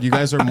guy said, you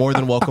guys are more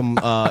than welcome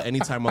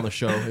anytime on the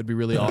show. It'd be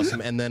really awesome.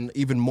 And then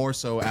even more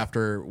so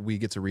after we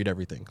get to read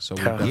everything. So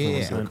we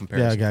definitely see a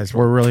comparison. Yeah, guys,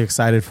 we're really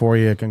excited for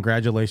you.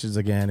 Congratulations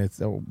again.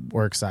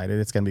 We're excited.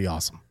 It's going to be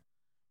awesome.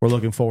 We're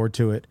looking forward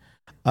to it.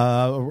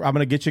 I'm going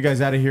to get you guys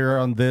out of here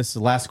on this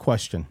last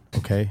question.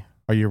 Okay.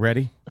 Are you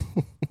ready?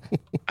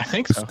 I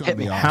think so. Hit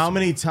me. Awesome. How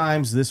many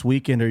times this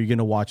weekend are you going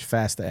to watch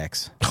Fast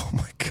X? Oh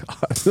my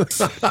God. Is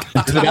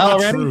it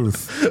out already?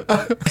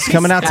 It's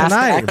coming out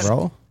tonight,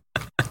 bro.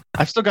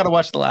 I've still got to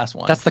watch the last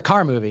one. That's the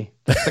car movie.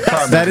 That's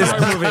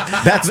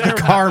the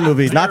car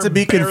movie. Not to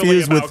be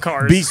confused with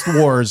cars. Beast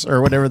Wars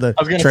or whatever the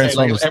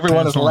Transformers.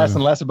 Everyone is less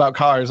and less about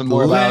cars and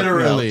more about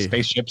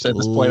spaceships at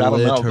this point. I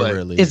don't know.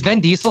 But is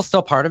Vin Diesel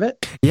still part of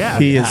it? Yeah,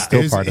 he is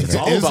still part of it. It's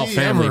all about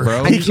family,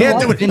 bro. He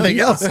can't do anything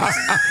else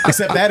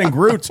except that and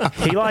Groot.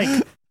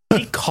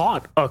 He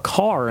caught a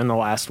car in the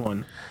last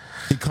one.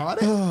 He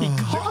caught it? He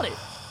caught it.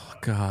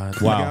 God.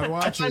 Wow.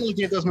 I finally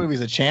gave those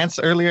movies a chance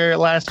earlier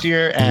last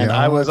year, and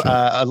I was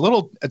a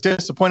little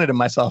disappointed in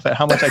myself at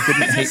how much I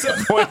didn't hate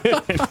them.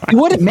 You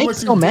wouldn't make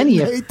so many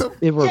if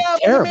they were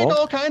terrible. They made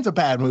all kinds of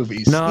bad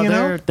movies.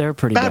 No, they're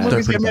pretty bad. Bad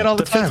movies get made all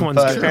the time.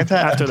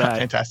 After that.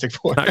 Fantastic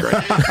Four.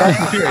 Fast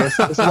and Furious.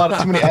 There's a lot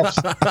of too many F's.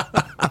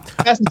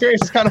 Fast and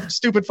Furious is kind of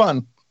stupid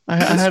fun. I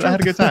had a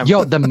good time.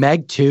 Yo, the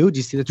Meg 2. Do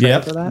you see the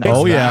trailer for that?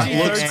 Oh, yeah.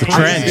 Looks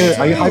trench.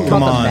 Are you hyped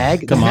about the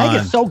Meg? The Meg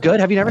is so good.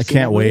 Have you never seen it?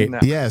 I can't wait.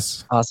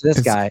 Yes. So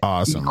this guy.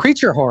 Awesome.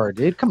 Creature horror,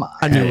 dude. Come on.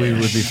 I knew we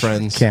would be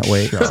friends. Can't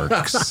wait.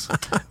 Sharks.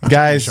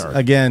 Guys,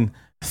 again,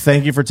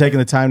 thank you for taking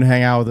the time to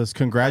hang out with us.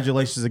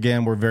 Congratulations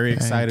again. We're very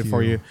excited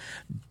for you.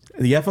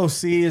 The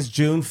FOC is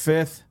June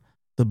 5th.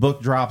 The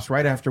book drops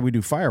right after we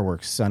do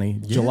fireworks, Sonny.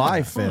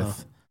 July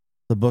 5th.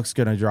 The book's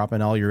going to drop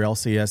in all your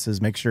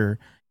LCSs. Make sure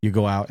you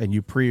go out and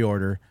you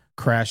pre-order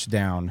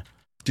Crashdown.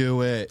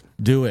 Do it.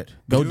 Do it.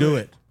 Go do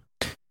it.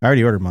 I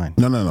already ordered mine.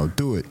 No.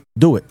 Do it.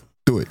 Do it.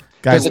 Do it.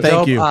 Guys,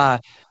 thank you.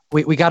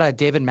 We got a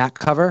David Mack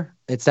cover.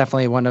 It's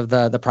definitely one of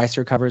the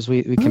pricier covers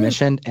we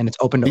commissioned, and it's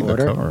open to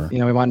order. Cover. You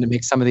know, we wanted to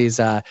make some of these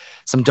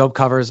some dope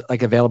covers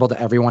like available to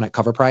everyone at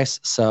cover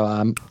price.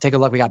 So take a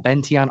look. We got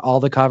Ben T on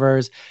all the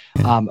covers.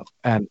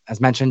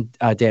 As mentioned,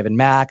 David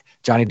Mack,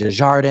 Johnny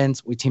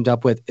Desjardins. We teamed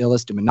up with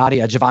Illis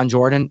Duminati, Javon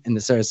Jordan, and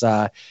this is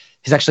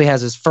he actually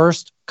has his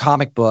first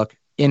comic book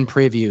in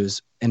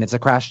previews, and it's a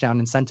Crashdown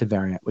incentive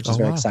variant, which is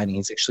very exciting.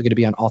 He's actually going to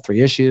be on all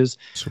 3 issues.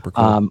 Super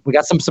cool. We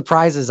got some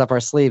surprises up our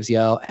sleeves,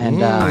 yo,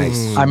 and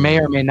I may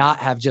or may not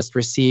have just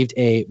received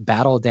a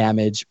battle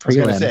damage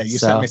prelim. I was going to say, you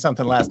sent me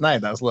something last night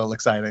that was a little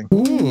exciting.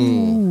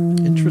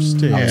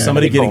 Interesting.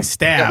 Somebody getting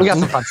stabbed. We got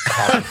some fun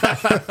stuff.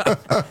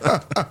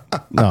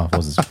 No, it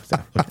wasn't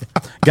stabbed. Okay.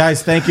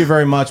 Guys, thank you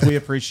very much. We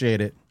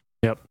appreciate it.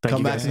 Yep.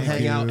 Come back and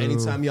hang out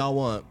anytime y'all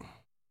want.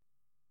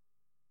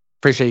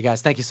 Appreciate you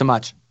guys. Thank you so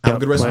much. Have a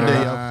good rest of the day,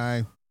 yo.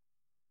 Bye.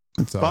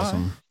 That's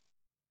awesome.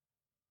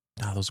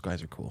 Those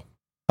guys are cool.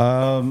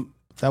 That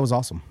was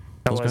awesome.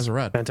 Those guys are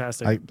rad.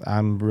 Fantastic.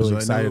 I'm really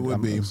As I know excited. it would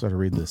I'm be. excited to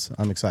read this.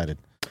 I'm excited.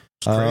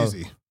 It's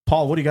crazy.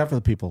 Paul, what do you got for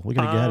the people? We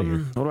got to get out of here.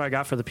 What do I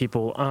got for the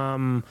people?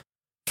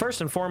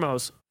 First and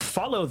foremost,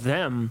 follow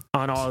them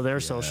on all of their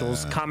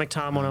socials.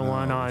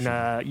 ComicTom101 on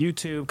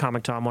YouTube,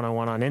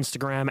 ComicTom101 on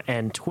Instagram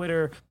and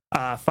Twitter.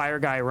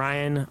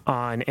 Fireguyryan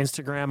on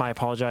Instagram. I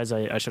apologize.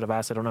 I should have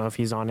asked. I don't know if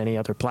he's on any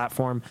other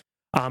platform.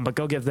 But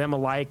go give them a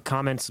like,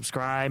 comment,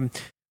 subscribe,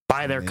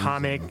 buy their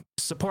comic,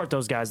 support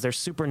those guys. They're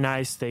super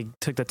nice. They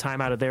took the time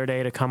out of their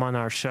day to come on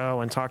our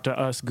show and talk to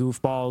us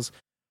goofballs.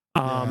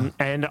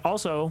 And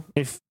also,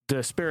 if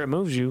the spirit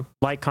moves you,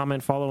 like,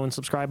 comment, follow, and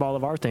subscribe all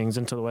of our things.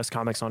 Into the West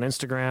Comics on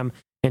Instagram,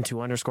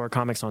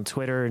 _comics on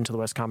Twitter, Into the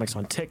West Comics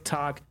on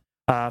TikTok.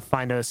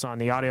 Find us on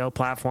the audio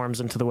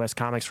platforms, Into the West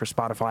Comics for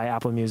Spotify,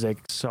 Apple Music,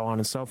 so on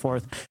and so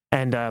forth.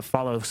 And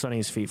follow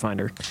Sonny's Feet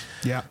Finder.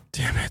 Yeah.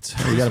 Damn it.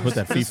 You got to put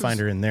that feet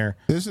finder in there.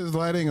 This is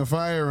lighting a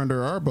fire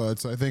under our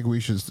butts. I think we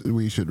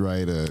should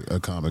write a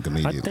comic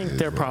immediately. I think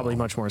they're probably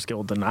much more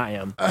skilled than I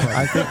am.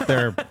 I think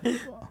they're.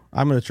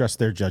 I'm going to trust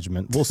their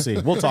judgment. We'll see.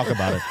 We'll talk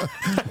about it.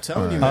 I'm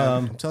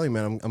telling you,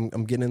 man.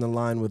 I'm getting in the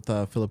line with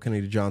Philip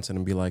Kennedy Johnson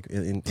and be like,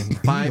 in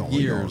 5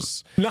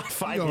 years, Not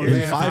 5 Yo,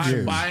 years. In 5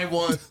 years.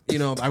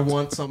 I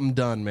want something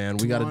done, man.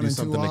 We got to do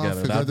something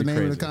together. Is that That'd the be name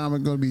crazy. of the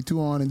comic going to be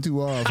 2 on and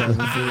 2 off?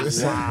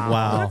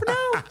 Wow.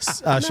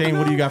 Shane,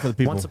 what do you got for the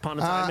people? Once upon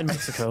a time in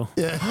Mexico.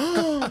 Hey,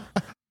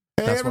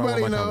 That's where I want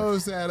everybody my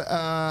knows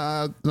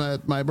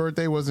that my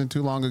birthday wasn't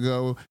too long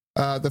ago.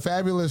 The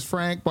fabulous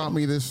Frank bought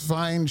me this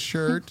fine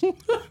shirt.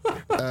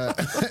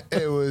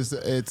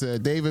 It's a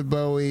David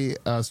Bowie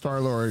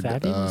Star-Lord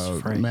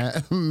Fabulous Frank.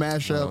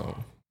 mashup.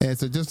 Oh. And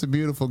it's just a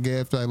beautiful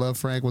gift. I love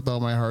Frank with all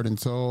my heart and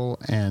soul.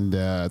 And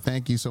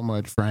thank you so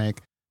much,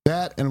 Frank.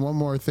 That and one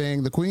more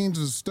thing. The Queens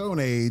of Stone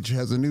Age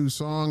has a new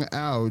song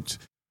out.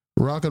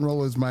 Rock and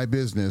roll is my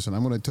business, and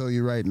I'm going to tell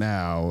you right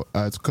now.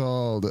 It's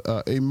called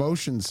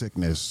Emotion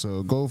Sickness.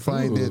 So go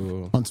find it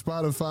on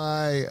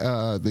Spotify,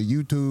 the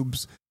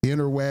YouTubes, the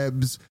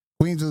interwebs.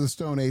 Queens of the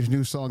Stone Age,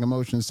 new song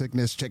Emotion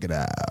Sickness. Check it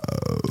out.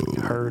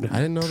 Heard. I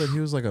didn't know that he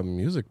was like a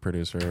music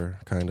producer,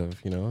 kind of.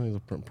 You know, he's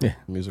a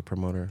music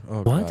promoter.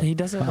 Oh, What? God. He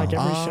does it like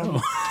every show.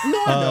 No,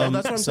 I know.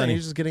 That's what I'm Sonny. saying.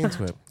 He's just getting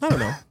into it. I don't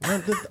know.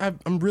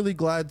 I'm really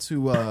glad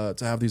to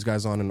have these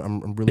guys on, and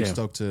I'm really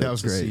stoked to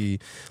was great. see.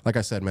 Like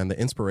I said, man, the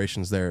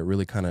inspiration's there. It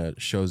really kind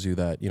of shows you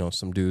that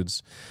some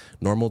dudes,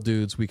 normal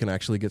dudes, we can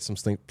actually get some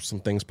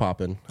things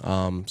popping.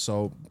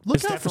 So look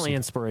It's out for definitely some-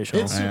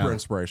 inspirational. It's super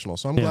inspirational.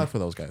 So I'm glad for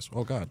those guys.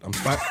 Oh God,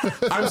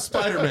 I'm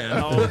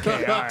Spider-Man.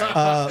 Okay, all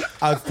right.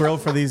 I'm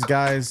thrilled for these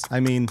guys. I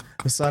mean,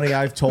 Sonny,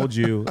 I've told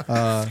you,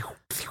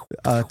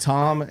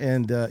 Tom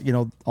and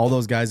all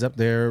those guys up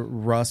there.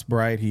 Russ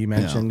Bright, he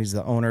mentioned he's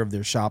the owner of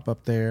their shop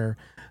up there.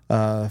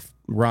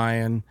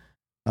 Ryan,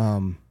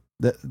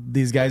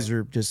 these guys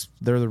are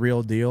they're the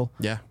real deal.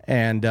 Yeah.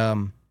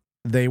 And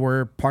they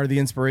were part of the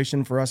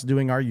inspiration for us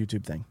doing our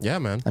YouTube thing. Yeah,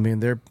 man. I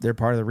mean, they're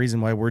part of the reason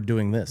why we're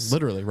doing this.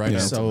 Literally right now.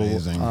 So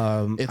amazing.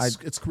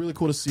 It's really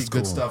cool to see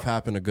good stuff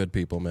happen to good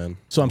people, man.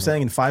 So I'm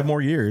saying in 5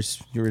 more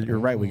years, you're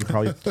right. We could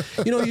probably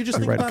You just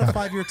think Right. about a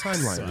 5-year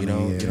timeline.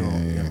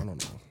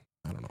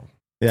 I don't know.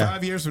 yeah.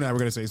 5 years from now, we're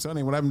going to say,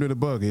 Sonny, what happened to the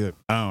book? I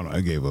don't know.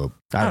 I gave up.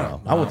 I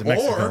don't know. I went to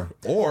Mexico.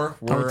 Or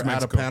went we're to at a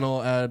Mexico.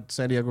 panel at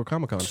San Diego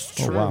Comic-Con.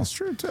 Oh, wow. It's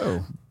true,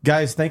 too.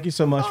 Guys, thank you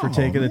so much for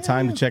taking the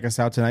time to check us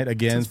out tonight.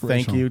 Again, It's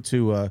thank you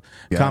to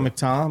Comic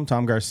Tom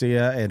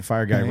Garcia, and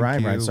Fire Guy Thank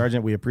Ryan, you. Ryan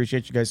Sargeant. We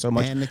appreciate you guys so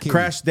much. And the king.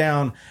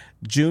 Crashdown,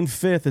 June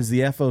 5th is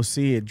the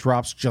FOC. It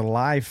drops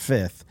July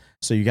 5th.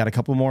 So you got a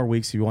couple more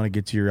weeks if you want to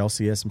get to your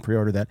LCS and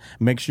pre-order that.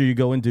 Make sure you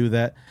go and do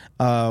that.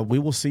 We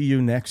will see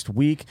you next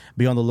week.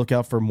 Be on the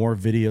lookout for more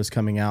videos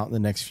coming out in the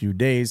next few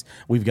days.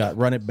 We've got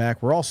Run It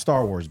Back. We're all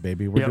Star Wars,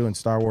 baby. We're doing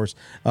Star Wars.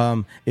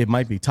 It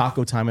might be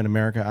Taco Time in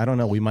America. I don't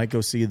know. We might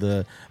go see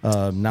the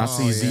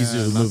Nazi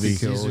Zizu movie.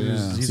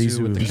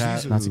 Zizu with the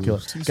cat. Nazi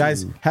killer.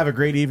 Guys, have a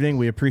great evening.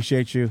 We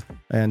appreciate you,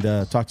 and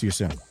talk to you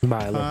soon.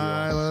 Bye.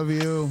 I love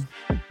you.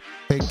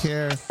 Take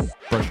care.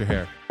 Brush your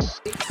hair.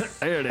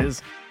 There it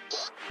is.